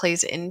how that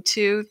plays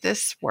into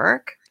this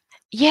work?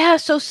 Yeah,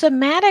 so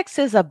somatics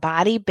is a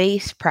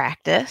body-based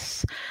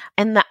practice,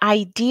 and the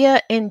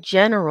idea in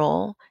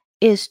general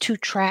is to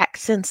track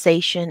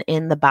sensation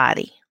in the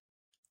body.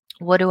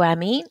 What do I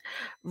mean?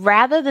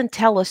 Rather than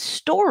tell a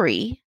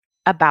story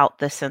about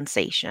the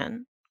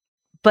sensation,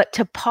 but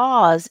to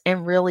pause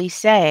and really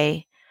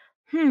say,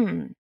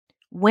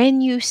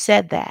 when you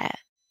said that,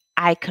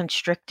 I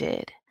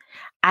constricted.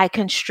 I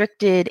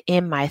constricted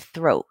in my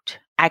throat.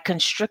 I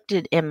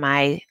constricted in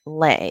my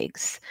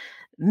legs.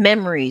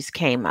 Memories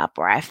came up,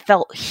 or I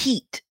felt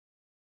heat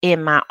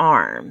in my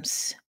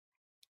arms.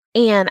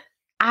 And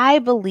I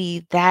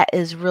believe that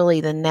is really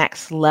the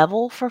next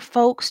level for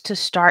folks to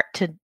start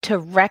to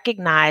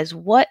recognize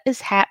what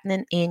is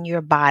happening in your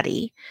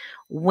body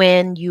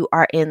when you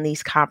are in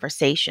these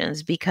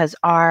conversations. Because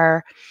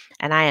I'm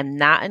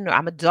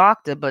a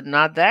doctor, but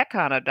not that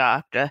kind of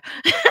doctor.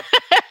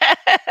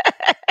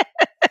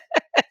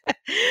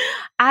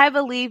 I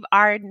believe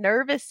our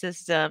nervous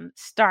system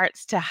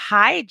starts to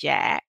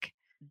hijack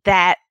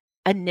that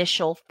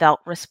initial felt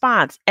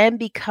response. And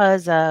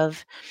because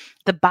of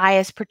the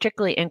bias,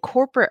 particularly in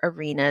corporate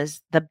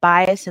arenas, the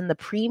bias and the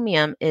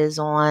premium is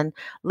on,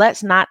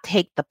 let's not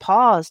take the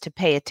pause to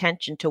pay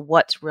attention to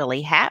what's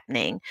really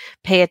happening.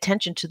 Pay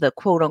attention to the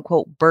quote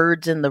unquote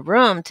birds in the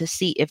room to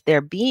see if they're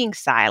being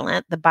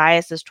silent. The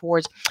bias is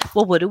towards,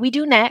 well, what do we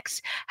do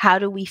next? How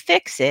do we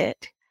fix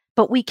it?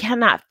 But we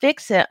cannot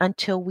fix it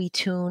until we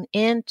tune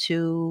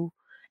into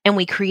and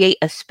we create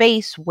a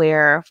space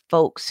where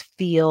folks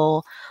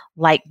feel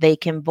like they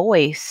can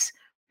voice,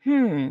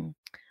 when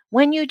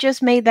you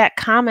just made that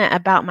comment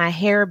about my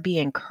hair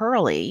being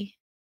curly,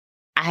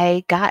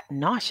 I got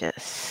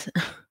nauseous.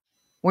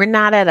 We're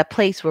not at a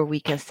place where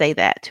we can say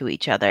that to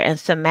each other. And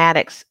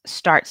somatics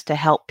starts to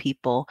help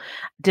people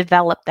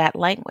develop that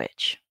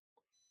language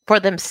for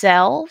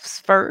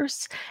themselves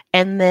first,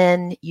 and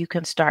then you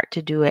can start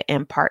to do it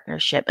in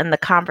partnership. And the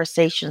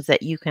conversations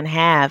that you can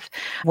have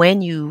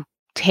when you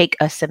take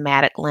a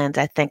somatic lens,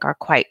 I think, are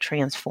quite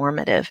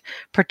transformative,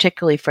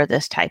 particularly for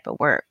this type of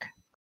work.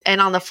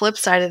 And on the flip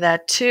side of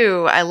that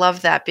too, I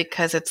love that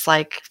because it's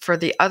like for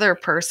the other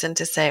person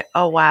to say,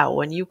 oh, wow,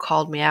 when you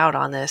called me out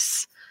on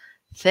this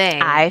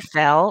thing, I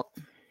felt,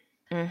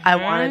 I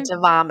wanted to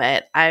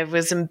vomit. I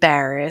was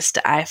embarrassed.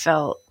 I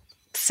felt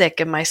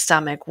sick in my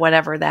stomach,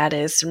 whatever that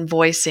is, and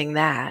voicing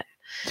that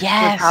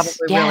would probably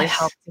really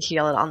help to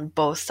heal it on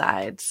both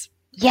sides.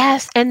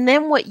 Yes. And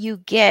then what you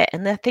get,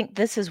 and I think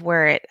this is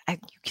where you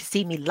can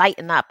see me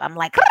lighten up. I'm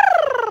like,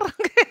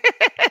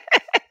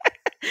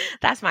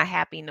 that's my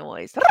happy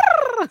noise.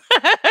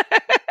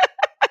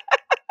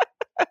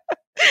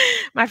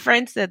 My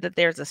friend said that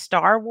there's a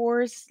Star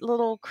Wars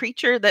little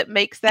creature that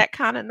makes that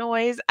kind of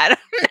noise. I don't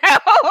know.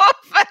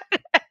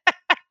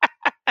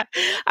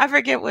 I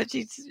forget what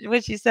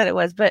she said it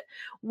was. But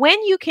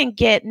when you can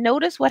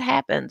notice what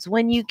happens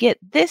when you get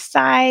this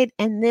side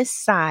and this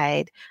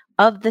side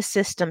of the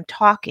system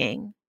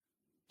talking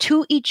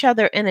to each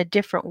other in a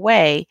different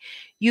way,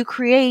 you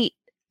create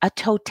a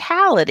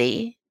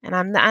totality. And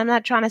I'm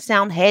not trying to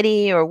sound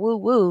heady or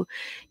woo-woo.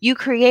 You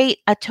create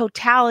a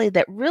totality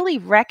that really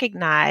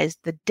recognizes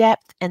the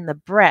depth and the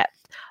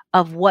breadth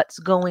of what's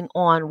going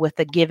on with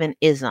a given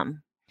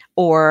ism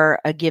or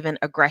a given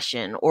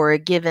aggression or a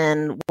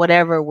given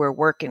whatever we're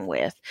working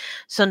with.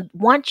 So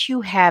once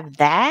you have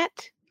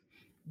that,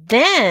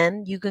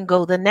 then you can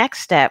go the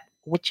next step,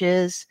 which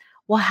is,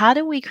 well, how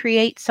do we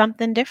create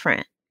something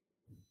different?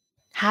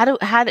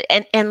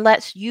 And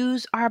let's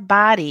use our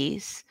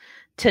bodies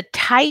to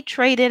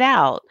titrate it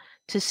out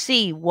to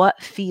see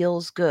what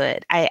feels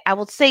good. I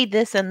will say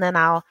this and then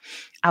I'll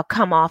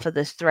come off of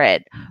this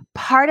thread.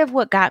 Part of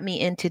what got me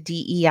into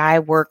DEI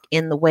work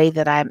in the way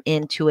that I'm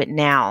into it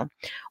now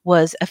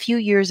was a few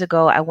years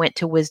ago, I went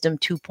to Wisdom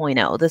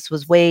 2.0. This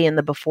was way in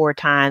the before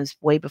times,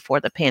 way before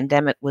the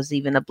pandemic was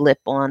even a blip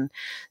on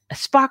a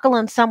sparkle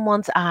in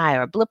someone's eye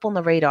or a blip on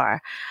the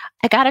radar.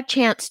 I got a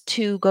chance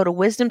to go to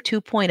Wisdom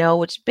 2.0,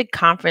 which is a big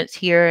conference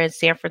here in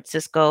San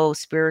Francisco,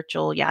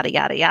 spiritual, yada,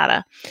 yada,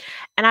 yada.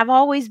 And I've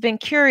always been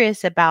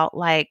curious about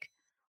like,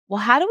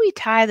 well, how do we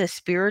tie the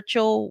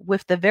spiritual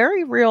with the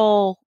very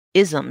real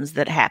isms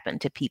that happen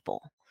to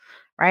people,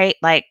 right?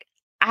 Like,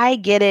 I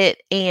get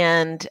it.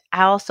 And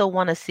I also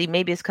want to see,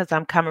 maybe it's because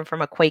I'm coming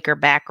from a Quaker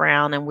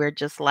background and we're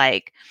just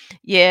like,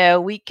 yeah,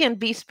 we can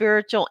be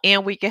spiritual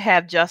and we can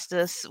have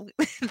justice.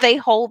 They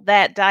hold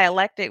that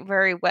dialectic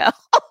very well.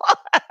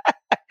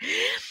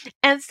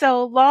 And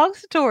so, long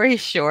story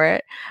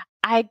short,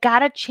 I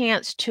got a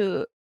chance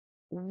to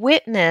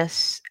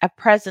witness a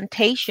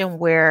presentation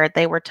where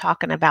they were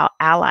talking about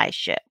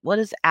allyship. What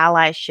is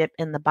allyship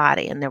in the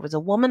body? And there was a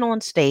woman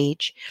on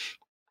stage,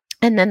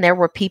 and then there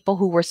were people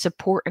who were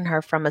supporting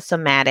her from a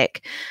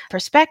somatic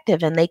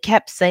perspective. And they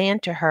kept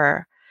saying to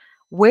her,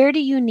 where do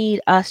you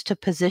need us to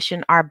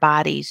position our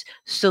bodies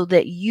so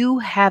that you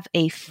have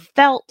a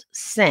felt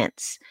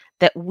sense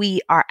that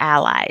we are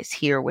allies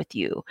here with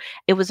you?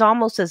 It was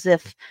almost as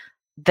if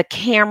the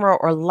camera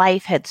or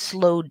life had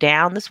slowed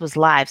down. This was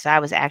live, so I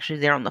was actually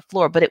there on the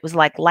floor, but it was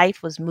like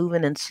life was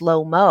moving in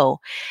slow-mo.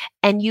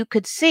 And you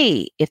could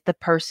see if the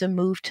person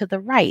moved to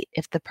the right,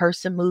 if the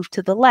person moved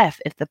to the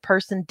left, if the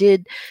person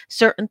did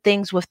certain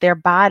things with their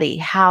body,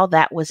 how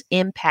that was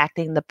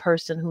impacting the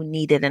person who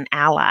needed an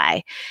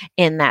ally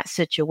in that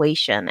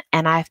situation.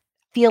 And I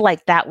feel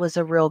like that was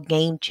a real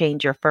game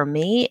changer for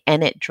me,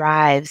 and it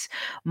drives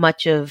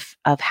much of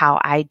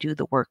how I do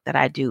the work that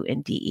I do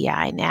in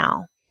DEI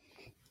now.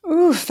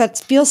 Oof, that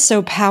feels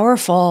so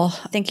powerful.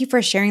 Thank you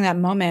for sharing that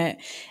moment.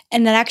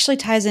 And that actually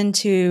ties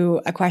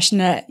into a question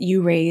that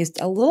you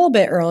raised a little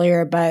bit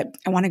earlier, but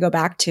I want to go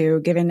back to,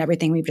 given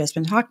everything we've just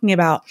been talking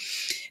about.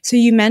 So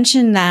you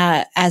mentioned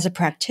that as a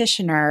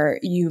practitioner,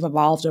 you've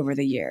evolved over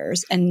the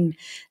years. And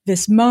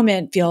this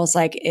moment feels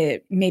like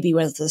it maybe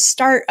was the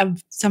start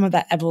of some of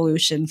that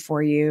evolution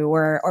for you,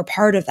 or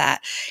part of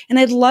that. And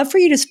I'd love for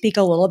you to speak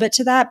a little bit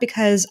to that,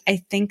 because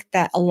I think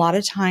that a lot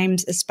of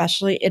times,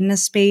 especially in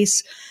this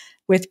space,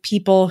 with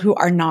people who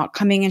are not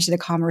coming into the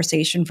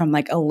conversation from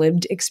like a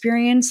lived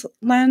experience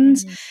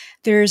lens,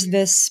 there's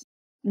this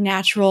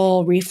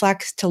natural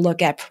reflex to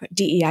look at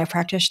DEI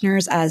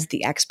practitioners as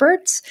the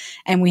experts,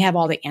 and we have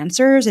all the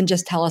answers and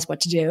just tell us what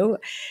to do.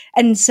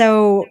 And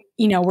so,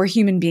 we're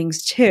human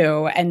beings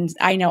too. And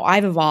I know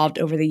I've evolved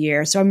over the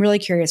years. So I'm really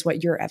curious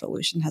what your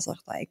evolution has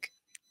looked like.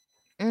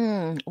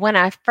 When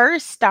I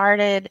first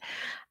started,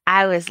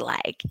 I was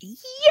like,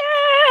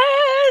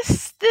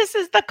 yes, this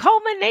is the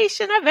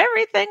culmination of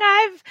everything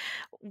I've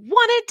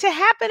wanted to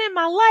happen in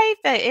my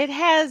life. It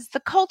has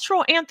the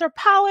cultural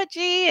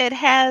anthropology. It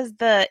has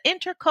the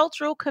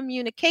intercultural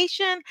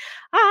communication.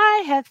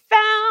 I have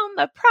found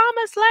the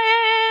promised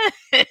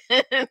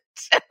land.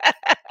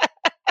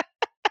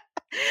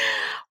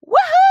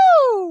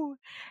 Woohoo!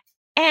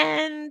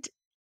 And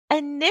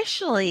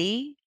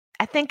initially,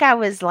 I think I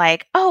was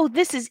like, oh,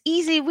 this is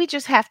easy. We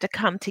just have to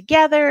come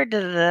together. Da,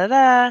 da, da,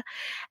 da.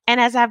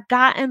 And as I've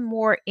gotten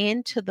more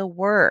into the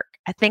work,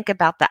 I think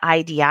about the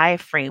IDI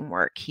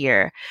framework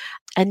here.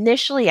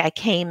 Initially, I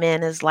came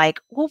in as like,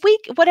 well,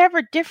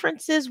 whatever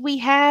differences we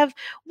have,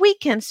 we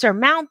can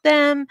surmount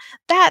them.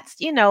 That's,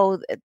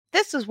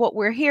 this is what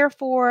we're here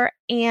for.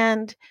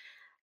 And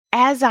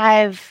as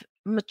I've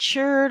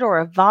matured or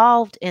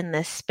evolved in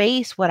this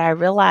space, what I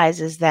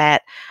realize is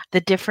that the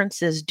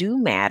differences do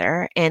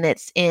matter. And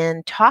it's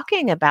in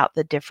talking about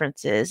the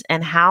differences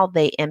and how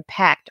they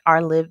impact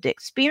our lived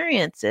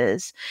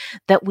experiences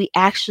that we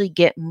actually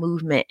get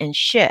movement and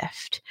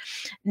shift.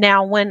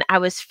 Now, when I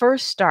was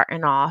first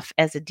starting off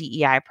as a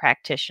DEI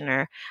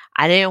practitioner,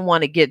 I didn't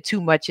want to get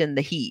too much in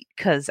the heat,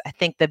 because I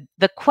think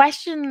the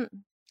question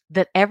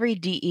that every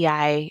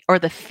DEI, or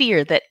the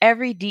fear that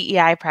every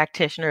DEI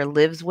practitioner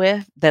lives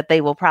with, that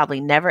they will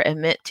probably never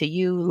admit to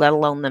you, let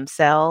alone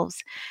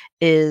themselves,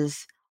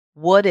 is,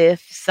 what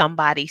if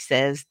somebody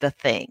says the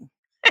thing?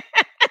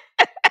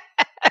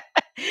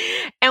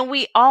 And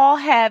we all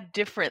have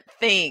different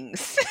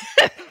things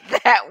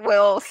that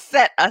will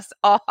set us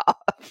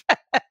off.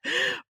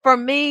 For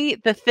me,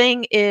 the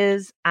thing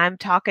is, I'm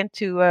talking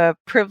to a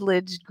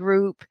privileged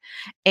group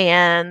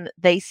and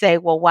they say,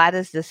 well, why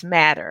does this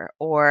matter?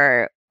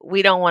 Or,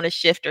 we don't want to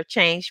shift or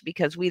change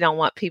because we don't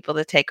want people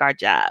to take our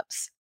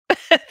jobs.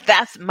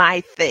 That's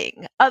my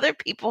thing. Other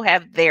people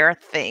have their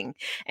thing.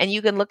 And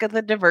you can look at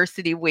the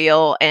diversity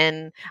wheel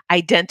and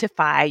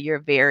identify your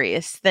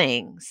various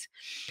things.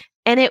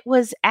 And it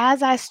was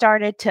as I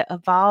started to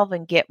evolve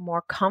and get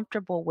more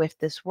comfortable with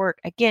this work,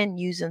 again,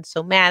 using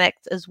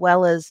somatics, as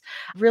well as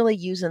really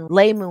using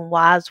Lei Mun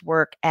Hwa's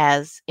work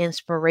as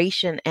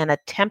inspiration and a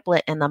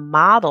template and a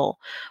model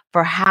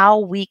for how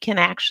we can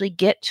actually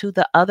get to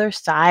the other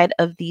side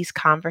of these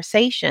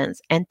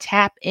conversations and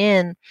tap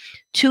in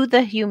to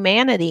the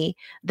humanity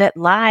that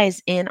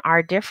lies in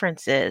our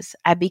differences,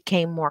 I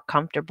became more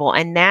comfortable.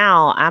 And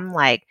now I'm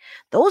like,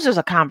 those are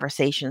the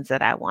conversations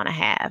that I want to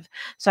have.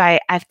 So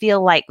I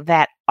feel like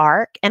that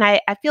arc, and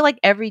I feel like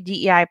every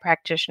DEI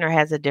practitioner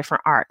has a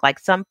different arc. Like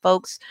some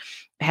folks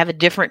have a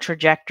different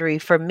trajectory.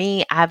 For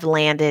me, I've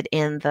landed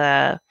in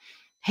the,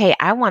 hey,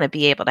 I want to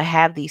be able to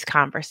have these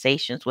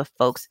conversations with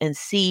folks and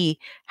see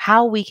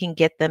how we can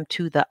get them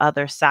to the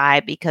other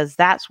side, because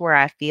that's where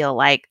I feel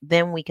like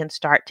then we can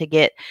start to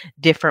get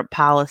different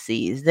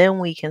policies. Then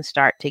we can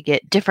start to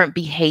get different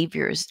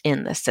behaviors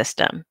in the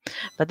system.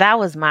 But that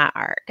was my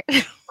arc.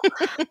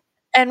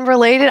 And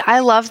related, I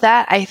love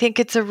that. I think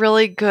it's a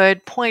really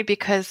good point,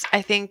 because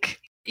I think,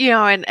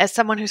 and as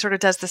someone who sort of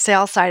does the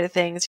sales side of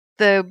things,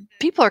 the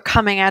people are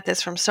coming at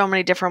this from so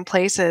many different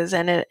places.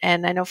 And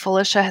I know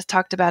Felicia has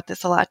talked about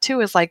this a lot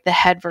too, is like the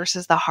head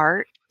versus the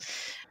heart,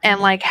 and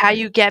like how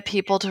you get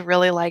people to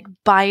really like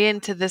buy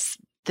into this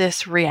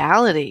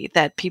reality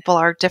that people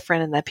are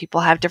different, and that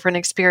people have different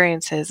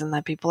experiences, and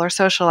that people are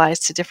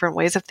socialized to different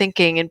ways of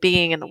thinking and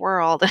being in the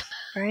world.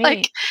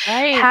 Right.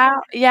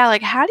 How do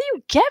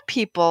you get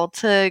people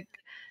to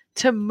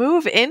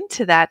move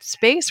into that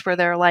space where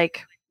they're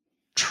like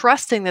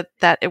trusting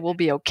that it will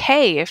be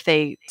okay if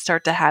they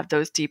start to have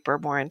those deeper,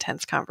 more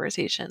intense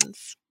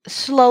conversations?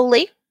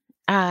 Slowly,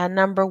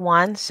 number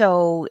one.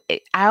 So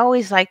I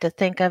always like to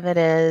think of it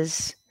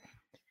as,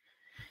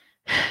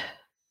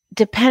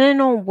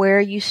 depending on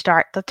where you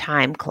start the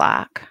time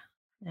clock.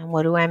 And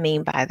what do I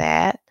mean by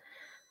that?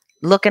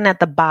 Looking at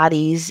the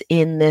bodies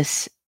in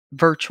this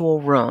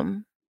virtual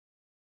room.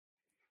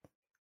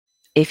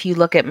 If you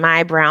look at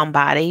my brown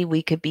body,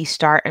 we could be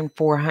starting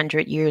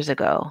 400 years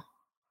ago,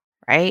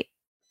 right?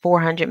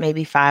 400,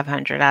 maybe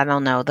 500. I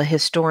don't know. The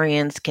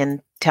historians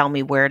can tell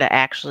me where to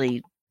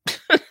actually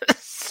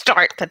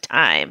start the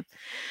time.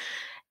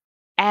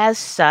 As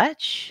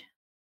such,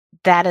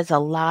 that is a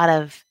lot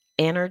of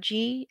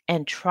energy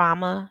and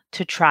trauma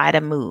to try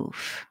to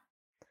move.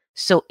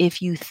 So if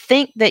you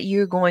think that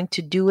you're going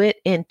to do it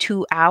in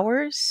 2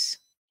 hours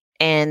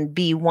and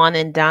be one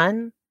and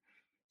done,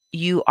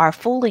 you are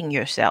fooling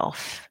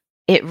yourself.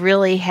 It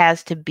really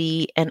has to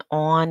be an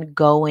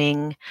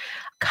ongoing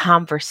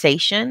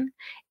conversation.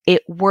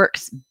 It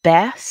works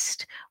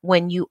best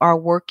when you are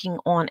working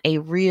on a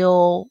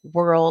real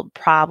world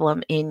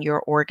problem in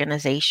your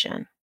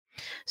organization.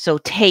 So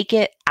take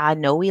it. I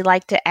know we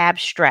like to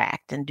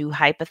abstract and do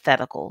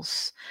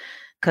hypotheticals,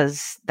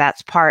 because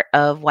that's part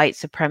of white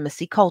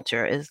supremacy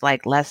culture, is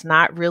like, let's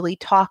not really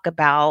talk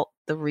about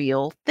the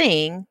real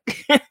thing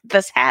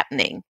that's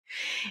happening.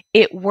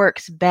 It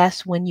works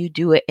best when you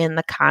do it in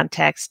the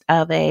context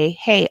of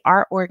hey,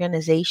 our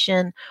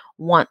organization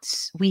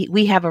wants,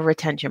 we have a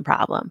retention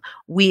problem.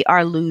 We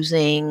are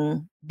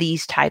losing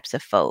these types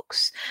of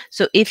folks.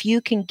 So if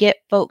you can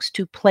get folks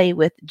to play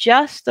with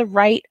just the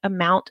right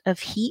amount of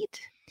heat,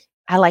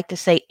 I like to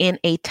say in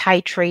a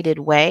titrated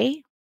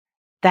way,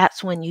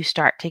 that's when you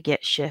start to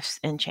get shifts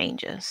and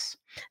changes.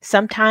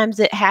 Sometimes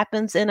it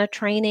happens in a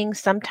training.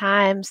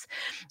 Sometimes,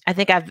 I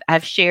think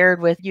I've shared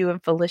with you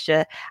and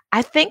Felicia,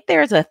 I think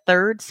there's a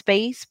third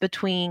space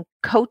between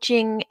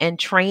coaching and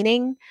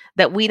training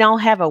that we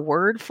don't have a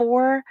word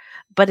for,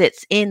 but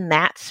it's in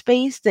that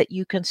space that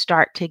you can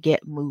start to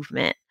get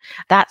movement.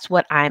 That's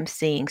what I'm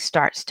seeing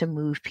starts to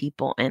move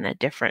people in a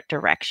different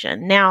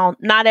direction. Now,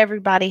 not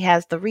everybody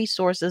has the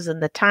resources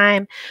and the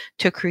time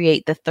to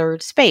create the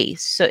third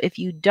space. So if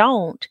you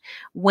don't,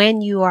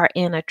 when you are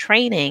in a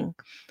training,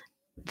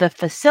 the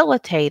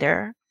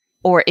facilitator,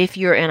 or if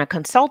you're in a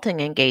consulting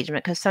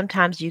engagement, because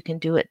sometimes you can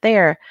do it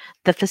there,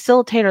 the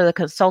facilitator, the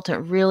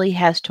consultant really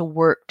has to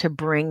work to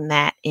bring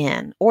that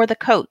in, or the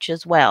coach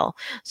as well.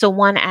 So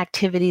one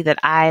activity that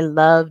I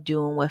love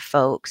doing with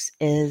folks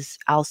is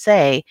I'll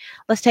say,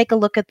 let's take a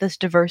look at this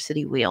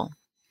diversity wheel.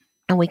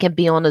 And we can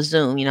be on a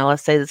Zoom,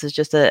 let's say this is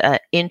just a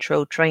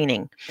intro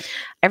training.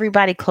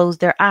 Everybody close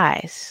their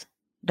eyes.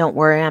 Don't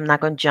worry, I'm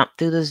not going to jump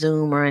through the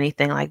Zoom or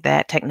anything like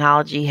that.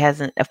 Technology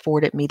hasn't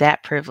afforded me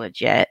that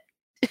privilege yet.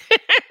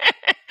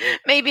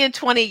 Maybe in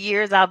 20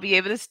 years, I'll be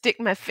able to stick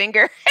my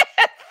finger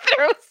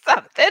through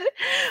something.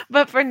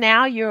 But for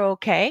now, you're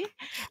okay.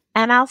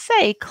 And I'll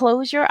say,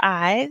 close your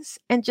eyes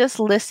and just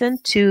listen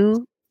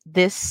to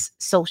this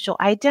social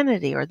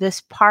identity, or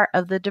this part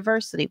of the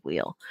diversity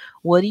wheel.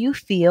 What do you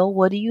feel?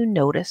 What do you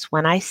notice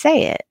when I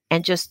say it?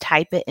 And just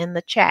type it in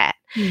the chat.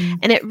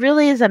 And it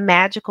really is a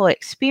magical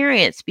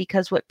experience,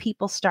 because what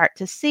people start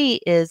to see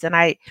is, and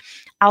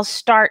I'll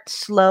start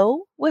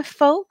slow with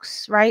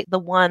folks, right? The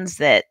ones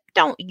that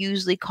don't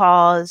usually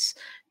cause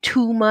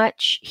too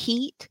much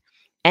heat.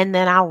 And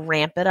then I'll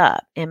ramp it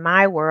up. In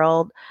my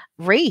world,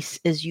 race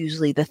is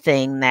usually the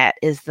thing that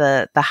is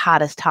the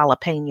hottest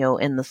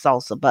jalapeno in the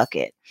salsa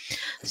bucket.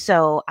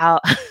 So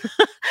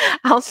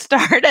I'll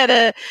start at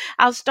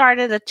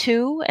a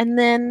 2, and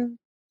then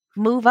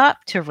move up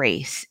to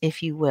race,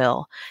 if you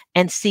will,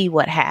 and see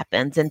what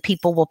happens. And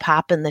people will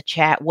pop in the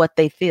chat what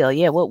they feel.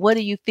 Yeah, what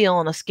do you feel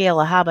on a scale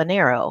of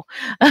habanero?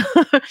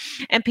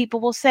 And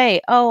people will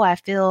say, oh, I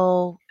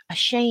feel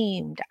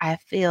ashamed. I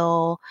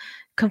feel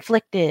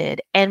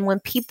conflicted. And when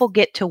people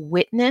get to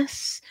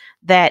witness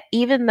that,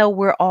 even though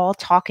we're all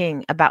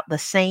talking about the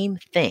same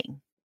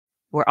thing,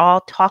 we're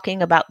all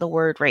talking about the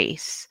word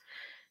race,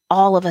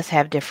 all of us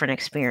have different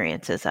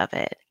experiences of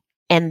it.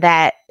 And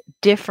that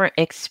different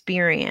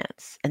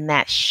experience and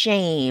that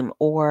shame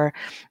or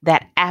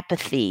that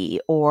apathy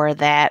or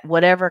that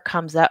whatever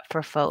comes up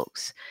for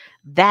folks,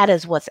 that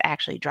is what's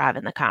actually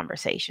driving the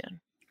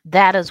conversation.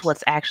 That is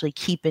what's actually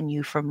keeping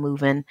you from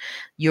moving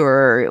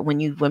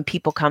when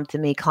people come to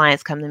me,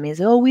 clients come to me and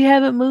say, oh, we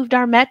haven't moved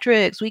our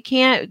metrics. We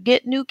can't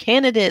get new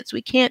candidates.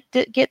 We can't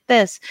get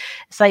this.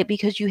 It's like,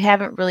 because you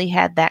haven't really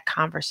had that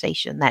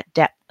conversation, that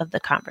depth of the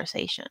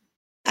conversation.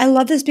 I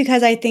love this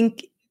because I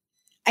think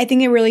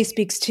it really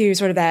speaks to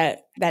sort of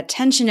that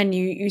tension. And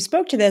you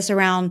spoke to this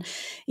around,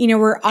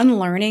 we're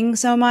unlearning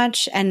so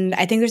much. And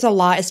I think there's a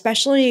lot,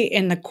 especially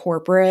in the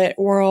corporate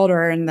world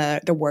or in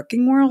the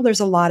working world, there's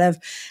a lot of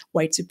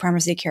white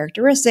supremacy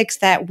characteristics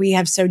that we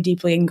have so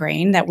deeply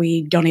ingrained that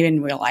we don't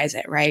even realize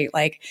it, right?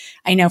 Like,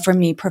 I know for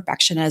me,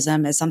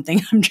 perfectionism is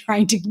something I'm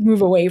trying to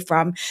move away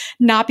from,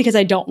 not because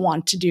I don't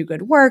want to do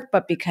good work,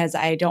 but because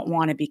I don't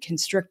want to be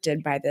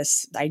constricted by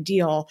this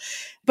ideal.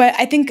 But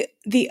I think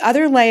the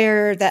other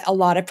layer that a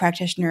lot of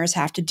practitioners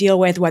have to deal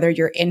with, whether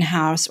you're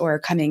in-house or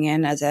coming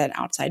in as an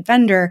outside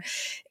vendor,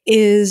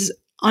 is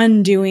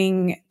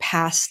undoing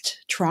past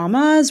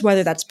traumas,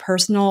 whether that's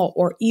personal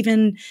or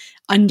even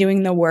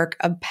undoing the work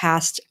of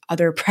past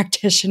other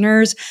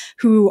practitioners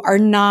who are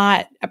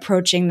not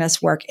approaching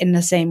this work in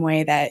the same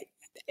way that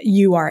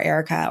you are,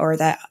 Erica, or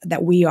that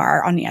we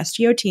are on the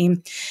SGO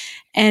team.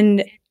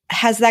 And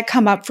has that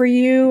come up for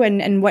you?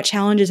 And what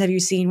challenges have you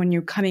seen when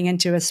you're coming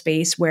into a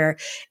space where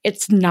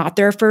it's not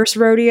their first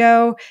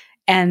rodeo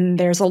and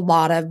there's a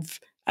lot of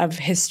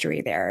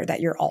history there that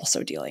you're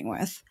also dealing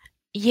with?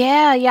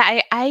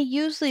 Yeah. I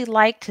usually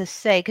like to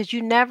say, because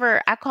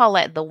I call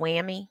that the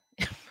whammy.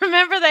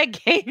 Remember that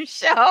game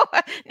show?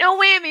 No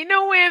whammy,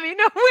 no whammy,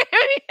 no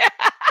whammy.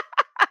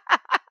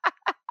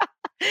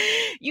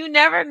 You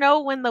never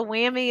know when the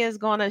whammy is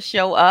going to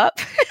show up.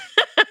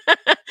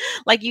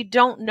 Like, you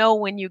don't know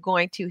when you're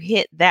going to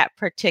hit that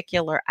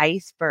particular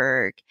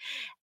iceberg.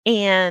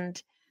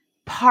 And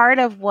part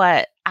of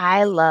what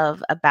I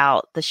love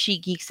about the She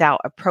Geeks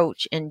Out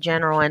approach in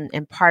general,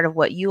 and part of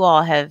what you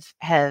all have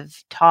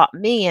taught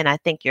me, and I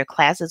think your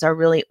classes are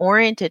really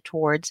oriented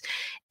towards,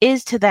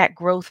 is to that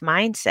growth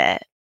mindset.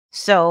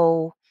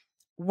 So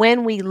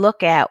when we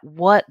look at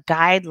what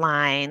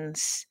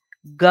guidelines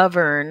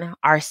govern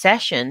our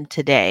session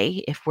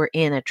today, if we're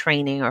in a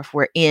training or if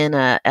we're in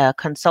a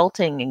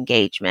consulting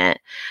engagement,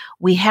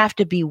 we have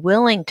to be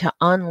willing to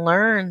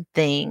unlearn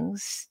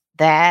things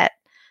that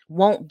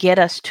won't get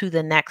us to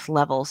the next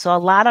level. So a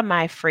lot of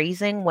my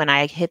phrasing when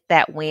I hit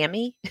that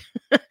whammy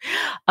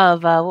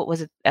of what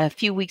was it, a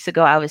few weeks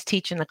ago, I was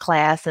teaching a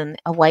class and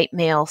a white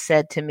male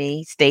said to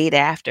me, stayed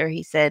after,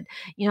 he said,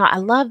 I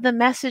love the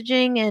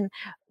messaging. And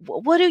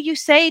what do you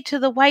say to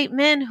the white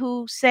men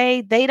who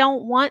say they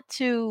don't want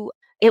to,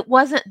 it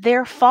wasn't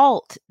their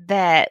fault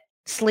that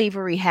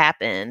slavery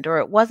happened, or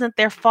it wasn't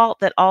their fault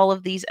that all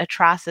of these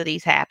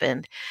atrocities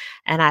happened?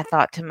 And I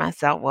thought to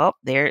myself, well,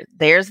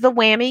 there's the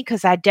whammy,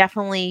 because I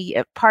definitely,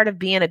 part of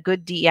being a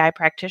good DEI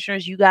practitioner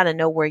is you got to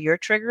know where your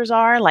triggers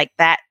are. Like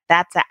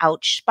that's an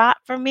ouch spot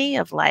for me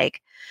of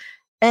like,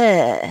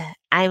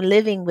 I'm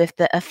living with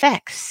the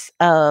effects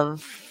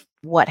of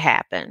what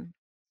happened.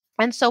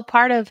 And so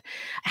part of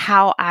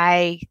how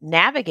I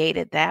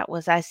navigated that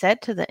was I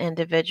said to the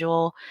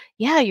individual,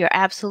 yeah, you're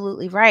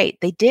absolutely right.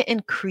 They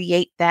didn't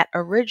create that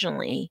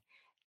originally.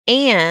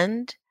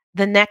 And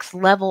the next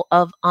level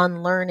of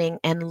unlearning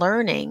and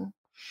learning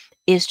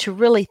is to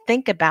really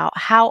think about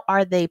how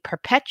are they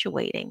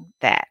perpetuating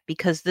that?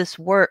 Because this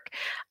work,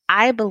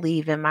 I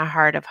believe in my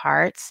heart of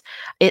hearts,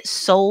 it's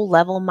soul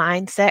level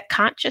mindset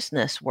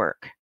consciousness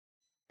work.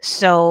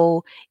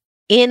 So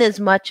in as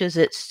much as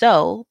it's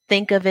so,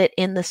 think of it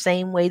in the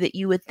same way that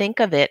you would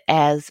think of it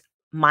as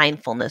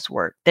mindfulness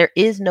work. There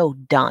is no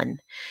done.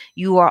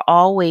 You are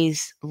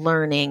always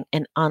learning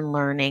and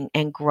unlearning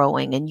and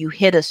growing, and you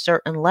hit a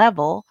certain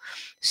level.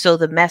 So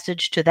the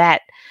message to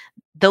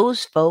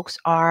those folks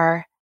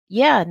are,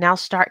 now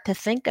start to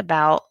think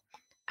about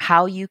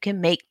how you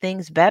can make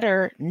things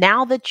better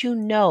now that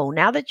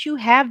now that you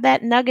have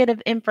that nugget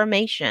of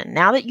information,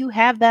 now that you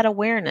have that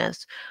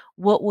awareness.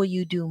 What will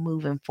you do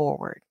moving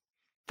forward?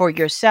 For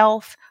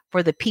yourself,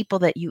 for the people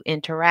that you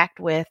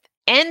interact with.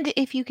 And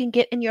if you can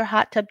get in your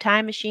hot tub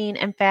time machine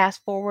and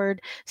fast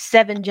forward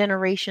 7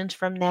 generations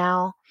from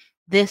now,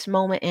 this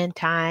moment in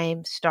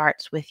time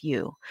starts with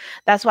you.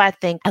 That's why I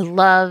think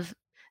it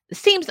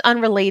seems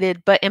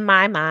unrelated, but in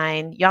my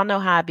mind, y'all know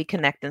how I be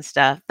connecting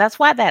stuff. That's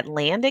why that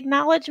land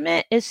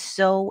acknowledgement is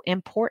so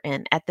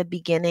important at the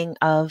beginning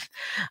of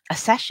a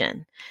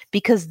session,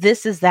 because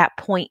this is that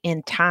point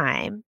in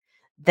time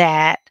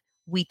that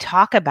we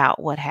talk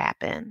about what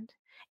happened.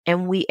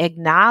 And we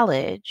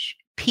acknowledge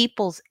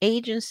people's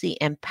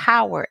agency and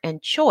power and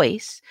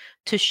choice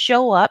to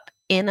show up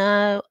in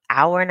an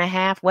hour and a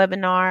half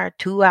webinar,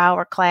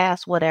 2-hour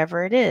class,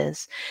 whatever it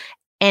is.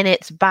 And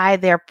it's by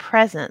their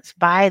presence,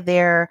 by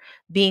their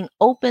being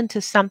open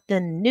to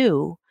something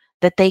new,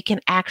 that they can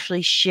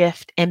actually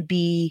shift and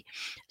be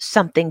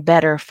something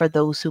better for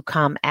those who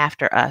come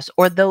after us.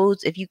 Or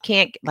those, if you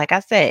can't, like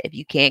I said, if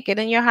you can't get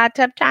in your hot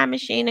tub time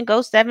machine and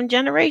go 7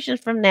 generations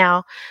from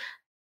now,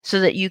 so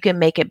that you can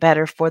make it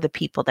better for the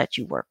people that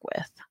you work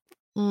with.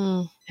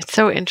 It's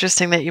so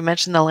interesting that you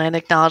mentioned the land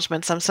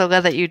acknowledgements. I'm so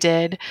glad that you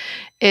did.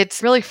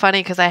 It's really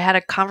funny because I had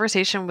a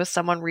conversation with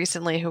someone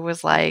recently who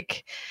was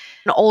like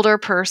an older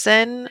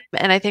person.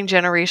 And I think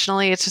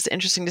generationally, it's just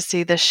interesting to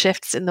see the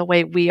shifts in the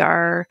way we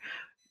are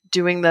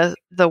doing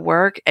the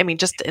work. I mean,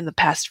 just in the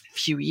past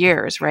few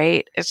years,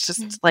 right? It's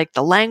just like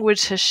the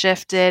language has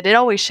shifted. It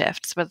always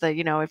shifts, but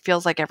it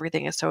feels like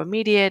everything is so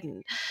immediate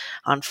and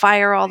on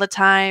fire all the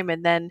time.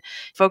 And then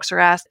folks are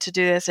asked to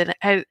do this, and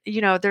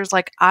there's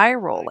like eye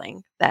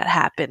rolling that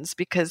happens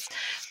because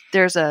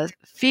there's a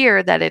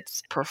fear that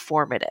it's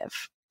performative.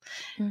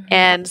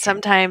 And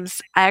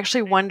sometimes I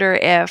actually wonder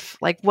if,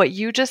 like, what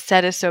you just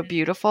said is so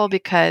beautiful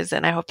because,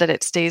 and I hope that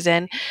it stays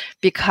in,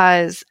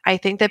 because I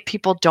think that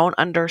people don't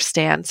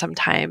understand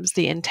sometimes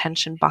the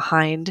intention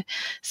behind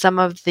some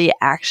of the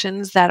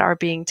actions that are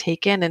being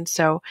taken. And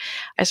so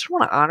I just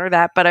want to honor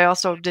that, but I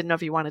also didn't know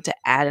if you wanted to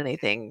add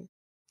anything.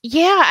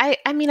 Yeah,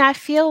 I mean, I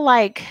feel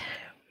like,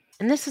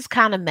 and this is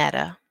kind of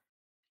meta,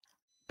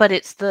 but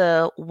it's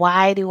the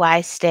why do I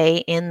stay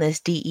in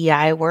this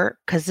DEI work?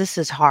 Because this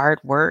is hard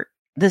work.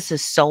 This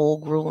is soul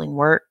grueling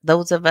work.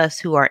 Those of us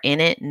who are in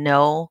it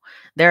know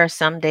there are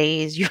some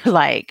days you're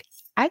like,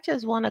 I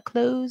just want to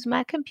close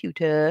my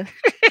computer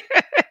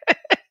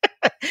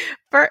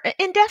for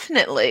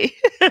indefinitely.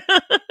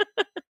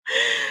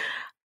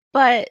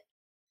 But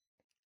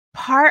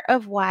part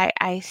of why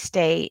I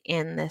stay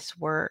in this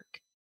work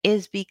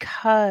is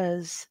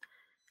because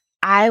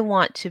I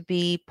want to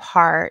be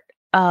part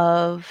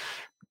of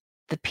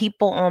the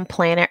people on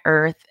planet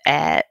Earth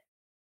at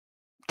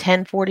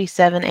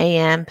 10:47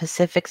 a.m.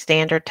 Pacific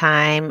Standard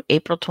Time,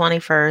 April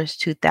 21st,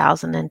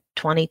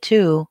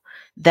 2022,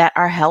 that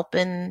are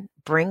helping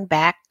bring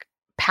back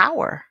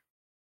power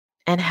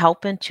and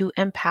helping to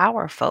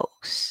empower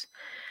folks.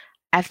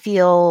 I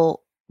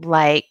feel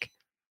like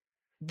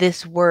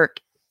this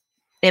work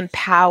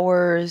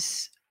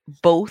empowers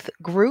both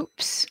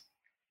groups,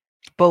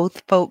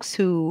 both folks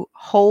who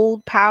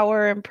hold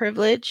power and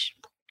privilege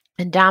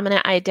and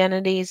dominant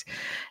identities,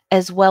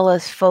 as well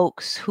as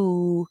folks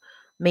who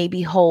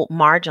maybe hold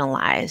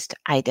marginalized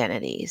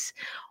identities.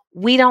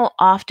 We don't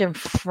often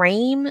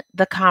frame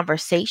the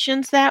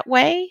conversations that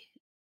way,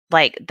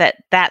 like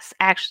that's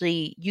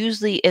actually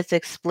usually it's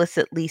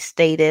explicitly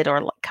stated,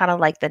 or kind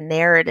of like the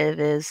narrative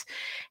is,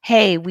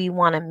 hey, we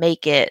want to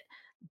make it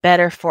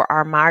better for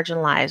our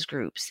marginalized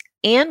groups.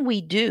 And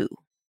we do.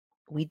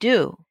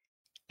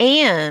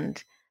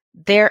 And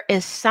there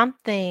is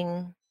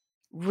something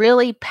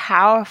really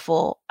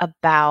powerful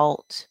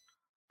about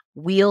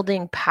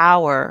wielding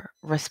power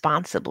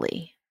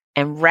responsibly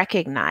and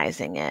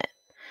recognizing it.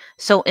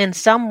 So in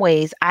some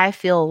ways, I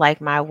feel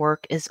like my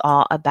work is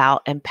all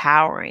about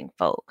empowering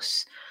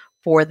folks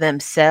for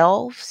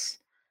themselves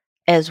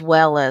as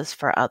well as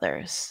for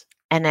others.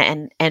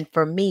 And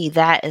for me,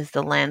 that is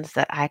the lens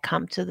that I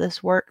come to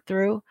this work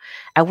through.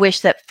 I wish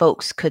that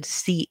folks could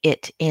see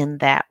it in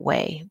that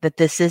way, that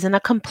this isn't a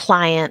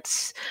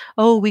compliance,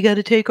 oh, we got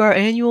to take our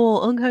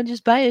annual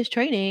unconscious bias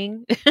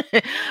training,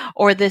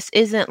 or this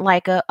isn't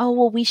like oh,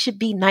 well, we should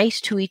be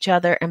nice to each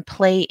other and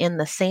play in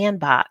the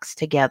sandbox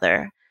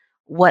together.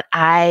 What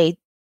I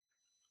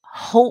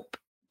hope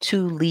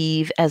to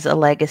leave as a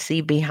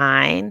legacy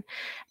behind,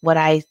 what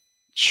I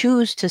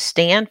choose to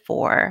stand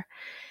for,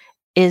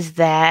 is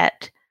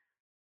that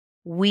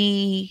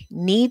we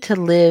need to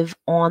live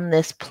on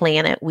this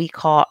planet we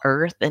call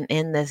Earth, and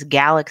in this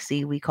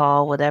galaxy we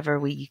call whatever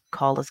we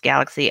call this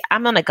galaxy.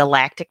 I'm on a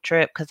galactic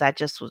trip because I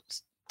just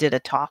did a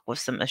talk with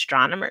some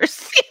astronomers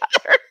the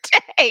other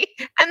day,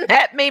 and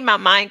that made my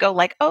mind go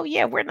like, oh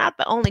yeah, we're not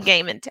the only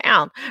game in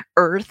town,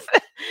 Earth.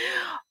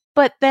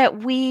 But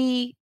that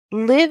we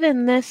live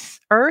in this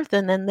Earth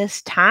and in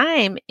this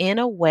time in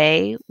a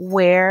way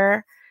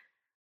where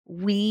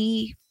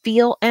we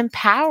feel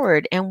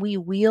empowered and we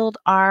wield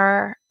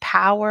our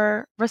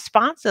power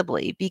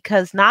responsibly,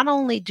 because not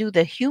only do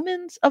the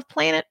humans of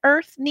planet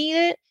Earth need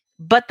it,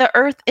 but the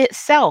Earth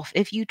itself.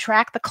 If you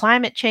track the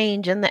climate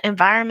change and the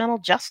environmental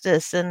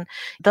justice and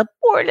the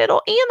poor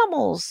little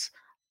animals,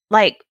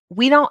 like,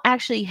 we don't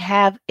actually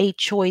have a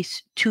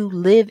choice to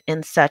live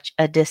in such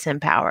a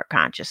disempowered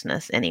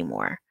consciousness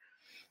anymore.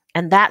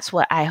 And that's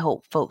what I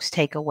hope folks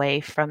take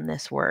away from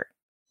this work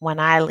when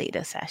I lead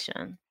a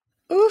session.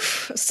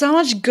 Oof, so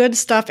much good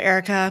stuff,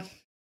 Erica.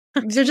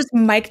 These are just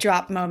mic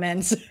drop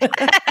moments.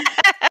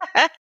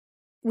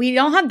 We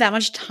don't have that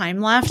much time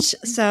left,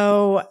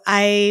 so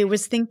I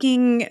was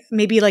thinking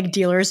maybe like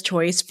dealer's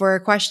choice for a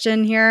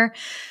question here.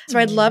 So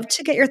I'd love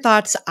to get your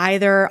thoughts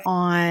either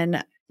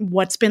on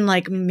what's been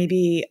like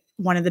maybe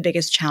one of the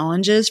biggest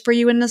challenges for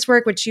you in this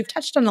work, which you've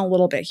touched on a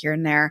little bit here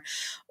and there,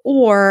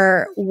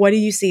 or what do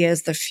you see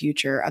as the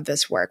future of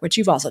this work, which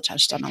you've also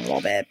touched on a little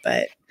bit,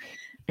 but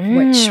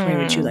Which way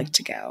would you like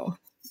to go?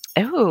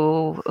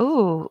 Ooh.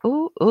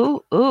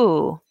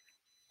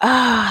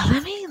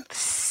 Let me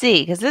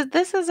see, because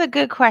this is a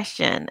good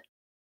question.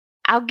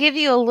 I'll give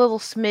you a little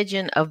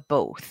smidgen of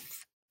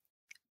both.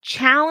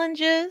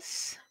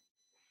 Challenges.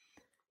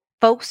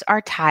 Folks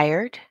are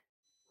tired.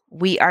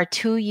 We are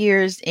 2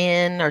 years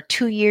in, or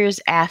 2 years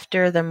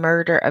after the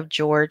murder of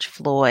George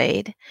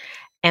Floyd,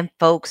 and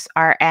folks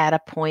are at a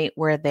point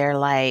where they're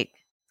like,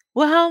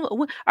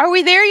 well, are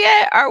we there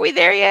yet? Are we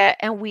there yet?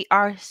 And we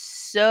are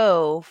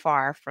so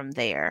far from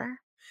there.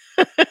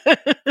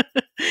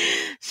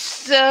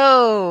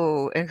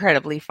 So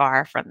incredibly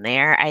far from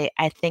there.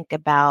 I think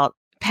about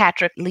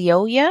Patrick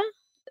Lyoya,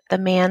 the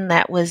man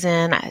that was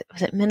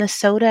was it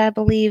Minnesota, I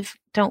believe?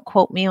 Don't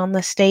quote me on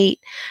the state,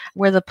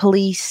 where the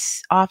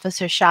police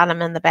officer shot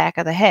him in the back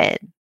of the head.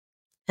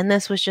 And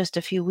this was just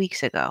a few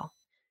weeks ago.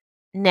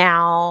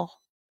 Now,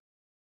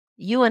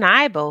 you and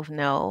I both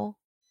know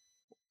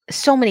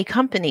so many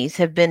companies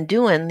have been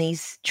doing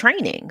these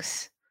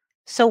trainings.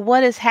 So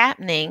what is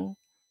happening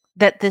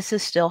that this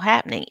is still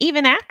happening?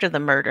 Even after the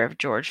murder of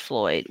George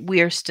Floyd,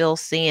 we are still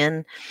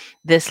seeing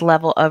this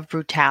level of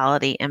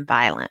brutality and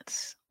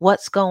violence.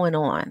 What's going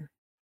on?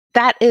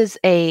 That is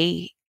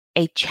a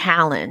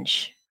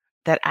challenge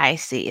that I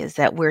see, is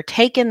that we're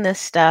taking this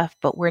stuff,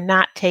 but we're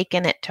not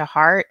taking it to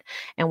heart,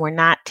 and we're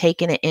not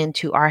taking it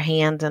into our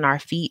hands and our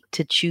feet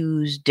to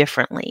choose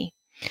differently.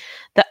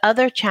 The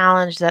other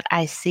challenge that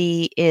I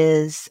see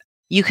is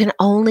you can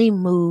only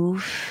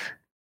move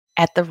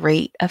at the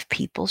rate of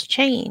people's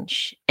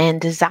change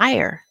and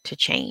desire to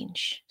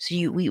change.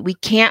 So we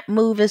can't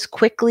move as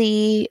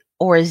quickly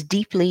or as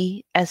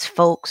deeply as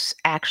folks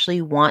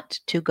actually want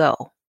to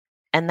go.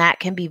 And that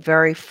can be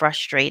very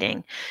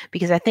frustrating,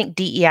 because I think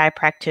DEI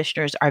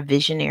practitioners are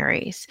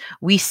visionaries.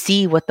 We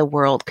see what the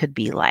world could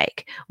be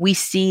like. We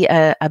see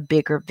a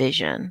bigger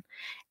vision.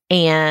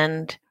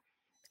 And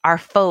our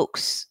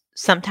folks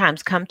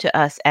sometimes come to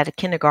us at a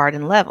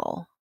kindergarten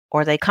level,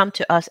 or they come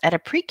to us at a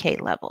pre-K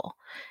level.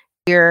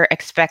 We're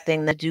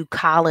expecting them to do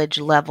college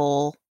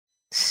level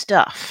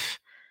stuff.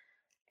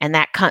 And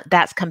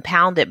that's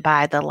compounded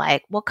by the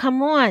like, well,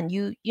 come on,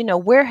 you know,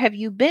 where have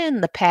you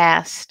been the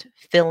past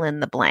fill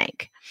in the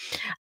blank?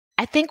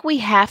 I think we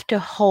have to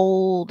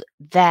hold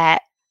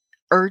that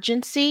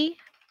urgency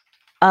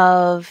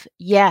of,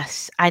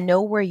 yes, I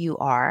know where you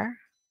are,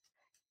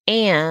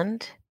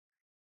 and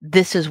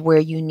this is where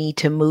you need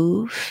to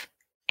move,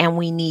 and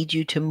we need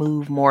you to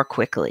move more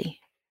quickly.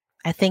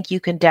 I think you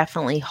can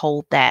definitely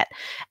hold that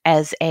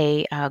as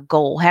a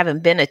goal. Having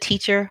been a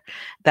teacher,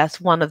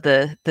 that's one of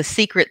the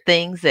secret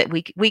things that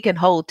we can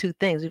hold two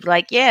things. We're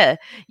like, yeah,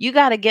 you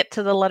got to get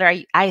to the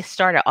letter. I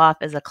started off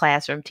as a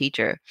classroom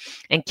teacher,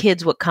 and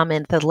kids would come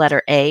in the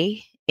letter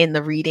A in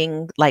the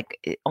reading,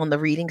 like on the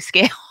reading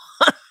scale.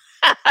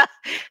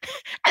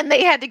 And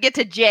they had to get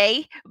to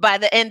J by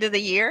the end of the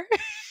year.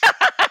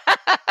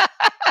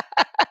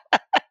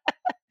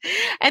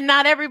 And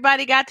not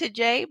everybody got to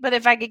J, but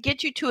if I could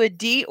get you to a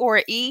D or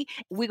an E,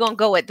 we're going to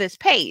go at this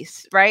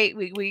pace, right?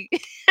 We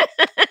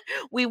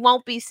we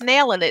won't be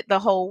snailing it the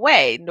whole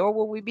way, nor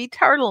will we be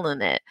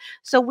turtling it.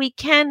 So we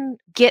can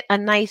get a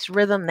nice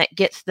rhythm that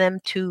gets them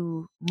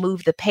to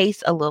move the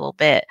pace a little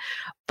bit.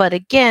 But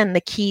again,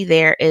 the key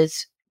there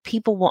is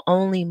people will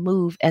only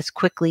move as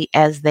quickly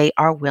as they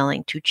are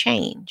willing to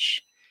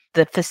change.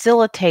 The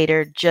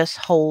facilitator just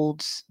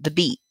holds the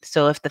beat.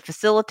 So if the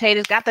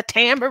facilitator's got the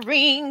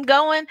tambourine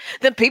going,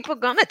 then people are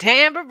going to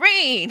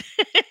tambourine.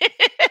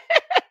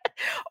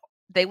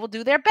 They will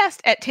do their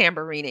best at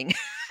tambourining.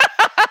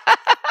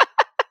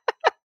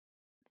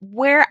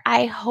 Where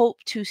I hope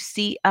to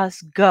see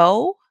us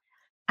go,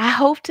 I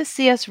hope to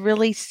see us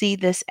really see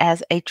this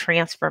as a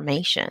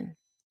transformation.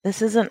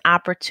 This is an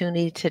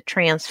opportunity to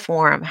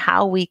transform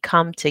how we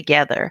come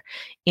together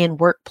in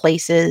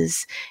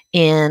workplaces,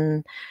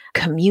 in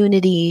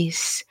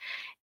communities,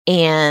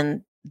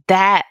 and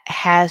that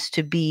has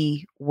to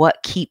be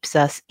what keeps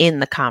us in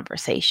the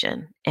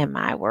conversation in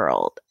my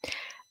world.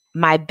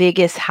 My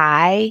biggest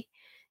high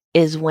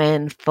is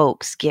when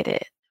folks get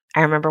it.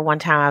 I remember one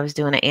time I was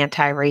doing an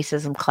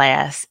anti-racism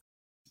class.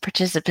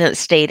 Participants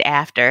stayed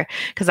after,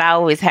 because I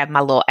always have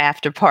my little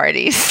after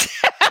parties.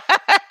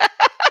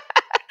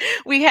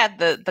 We had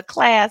the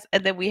class,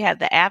 and then we had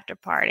the after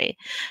party.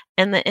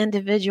 And the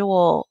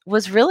individual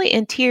was really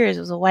in tears.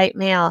 It was a white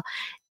male.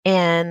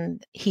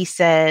 And he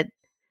said,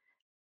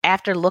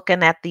 after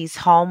looking at these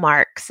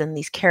hallmarks and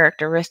these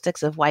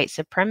characteristics of white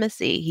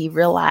supremacy, he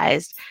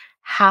realized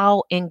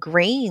how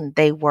ingrained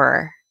they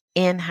were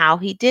in how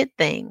he did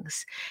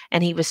things.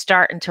 And he was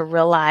starting to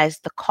realize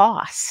the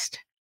cost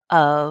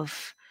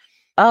of,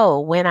 oh,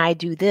 when I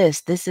do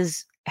this, this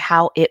is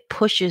how it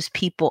pushes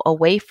people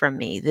away from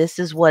me. This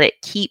is what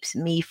it keeps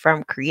me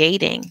from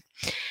creating.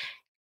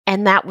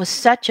 And that was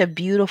such a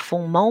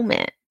beautiful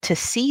moment to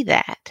see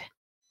that,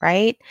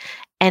 right?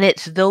 And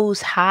it's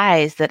those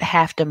highs that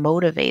have to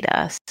motivate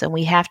us. And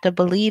we have to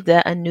believe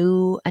that a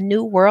new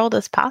world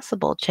is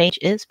possible. Change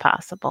is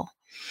possible.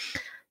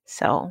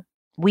 So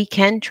we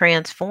can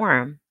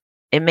transform.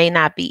 It may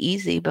not be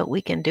easy, but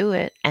we can do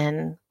it.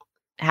 And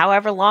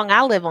however long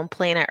I live on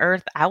planet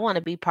Earth, I want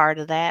to be part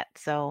of that.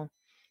 So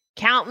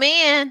count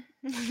me in.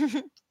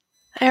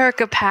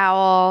 Erica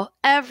Powell,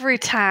 every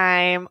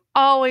time,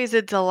 always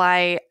a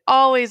delight,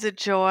 always a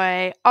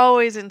joy,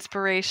 always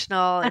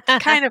inspirational.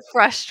 It's kind of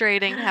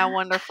frustrating how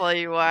wonderful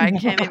you are. I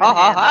can't even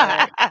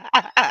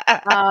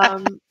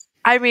handle it.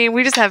 I mean,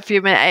 we just have a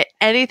few minutes.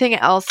 Anything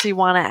else you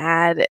want to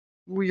add,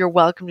 you're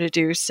welcome to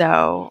do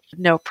so.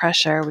 No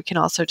pressure. We can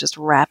also just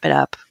wrap it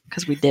up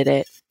because we did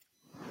it.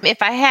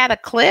 If I had a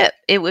clip,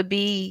 it would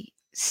be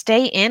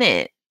stay in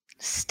it.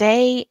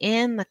 Stay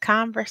in the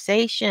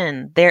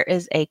conversation. There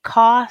is a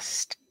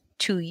cost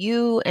to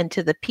you and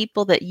to the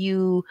people that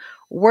you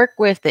work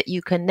with, that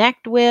you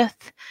connect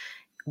with,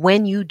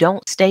 when you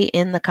don't stay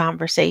in the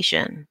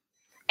conversation.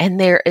 And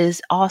there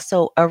is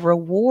also a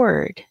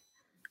reward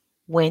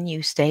when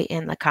you stay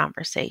in the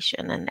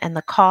conversation. And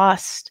the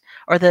cost,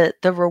 or the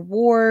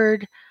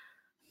reward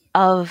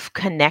of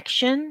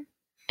connection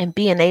and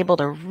being able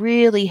to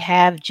really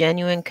have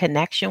genuine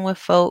connection with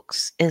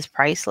folks is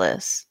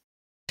priceless.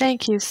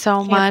 Thank you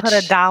so much. Put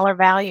a dollar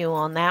value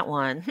on that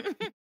one.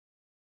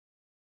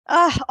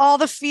 All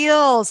the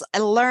feels. I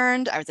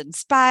learned, I was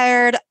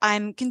inspired.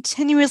 I'm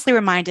continuously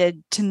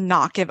reminded to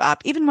not give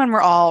up, even when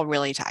we're all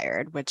really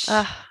tired, which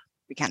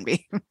we can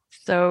be.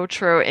 So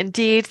true.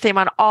 Indeed. Same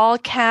on all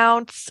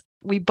counts.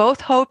 We both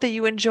hope that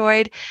you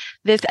enjoyed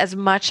this as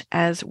much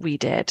as we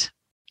did.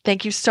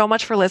 Thank you so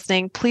much for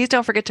listening. Please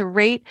don't forget to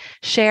rate,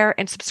 share,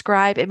 and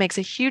subscribe. It makes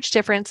a huge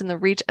difference in the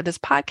reach of this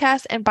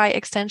podcast and, by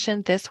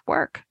extension, this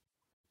work.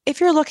 If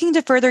you're looking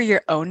to further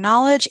your own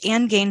knowledge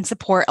and gain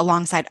support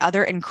alongside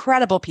other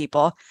incredible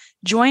people,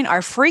 join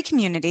our free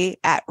community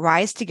at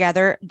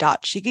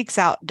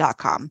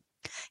risetogether.shegeeksout.com.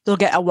 You'll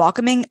get a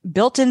welcoming,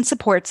 built-in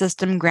support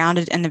system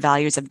grounded in the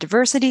values of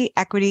diversity,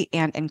 equity,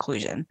 and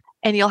inclusion.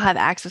 And you'll have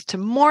access to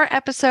more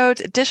episodes,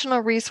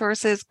 additional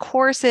resources,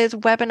 courses,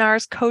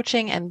 webinars,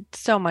 coaching, and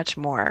so much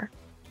more.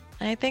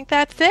 I think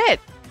that's it.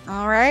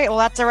 All right. Well,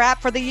 that's a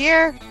wrap for the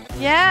year.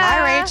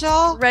 Yeah. Bye,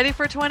 Rachel. Ready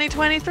for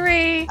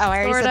 2023. Oh,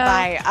 I already said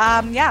bye.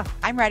 Yeah,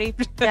 I'm ready.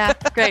 Yeah,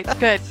 great.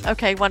 Good.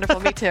 Okay, wonderful.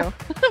 Me too.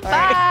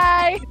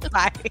 Bye.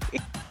 Bye.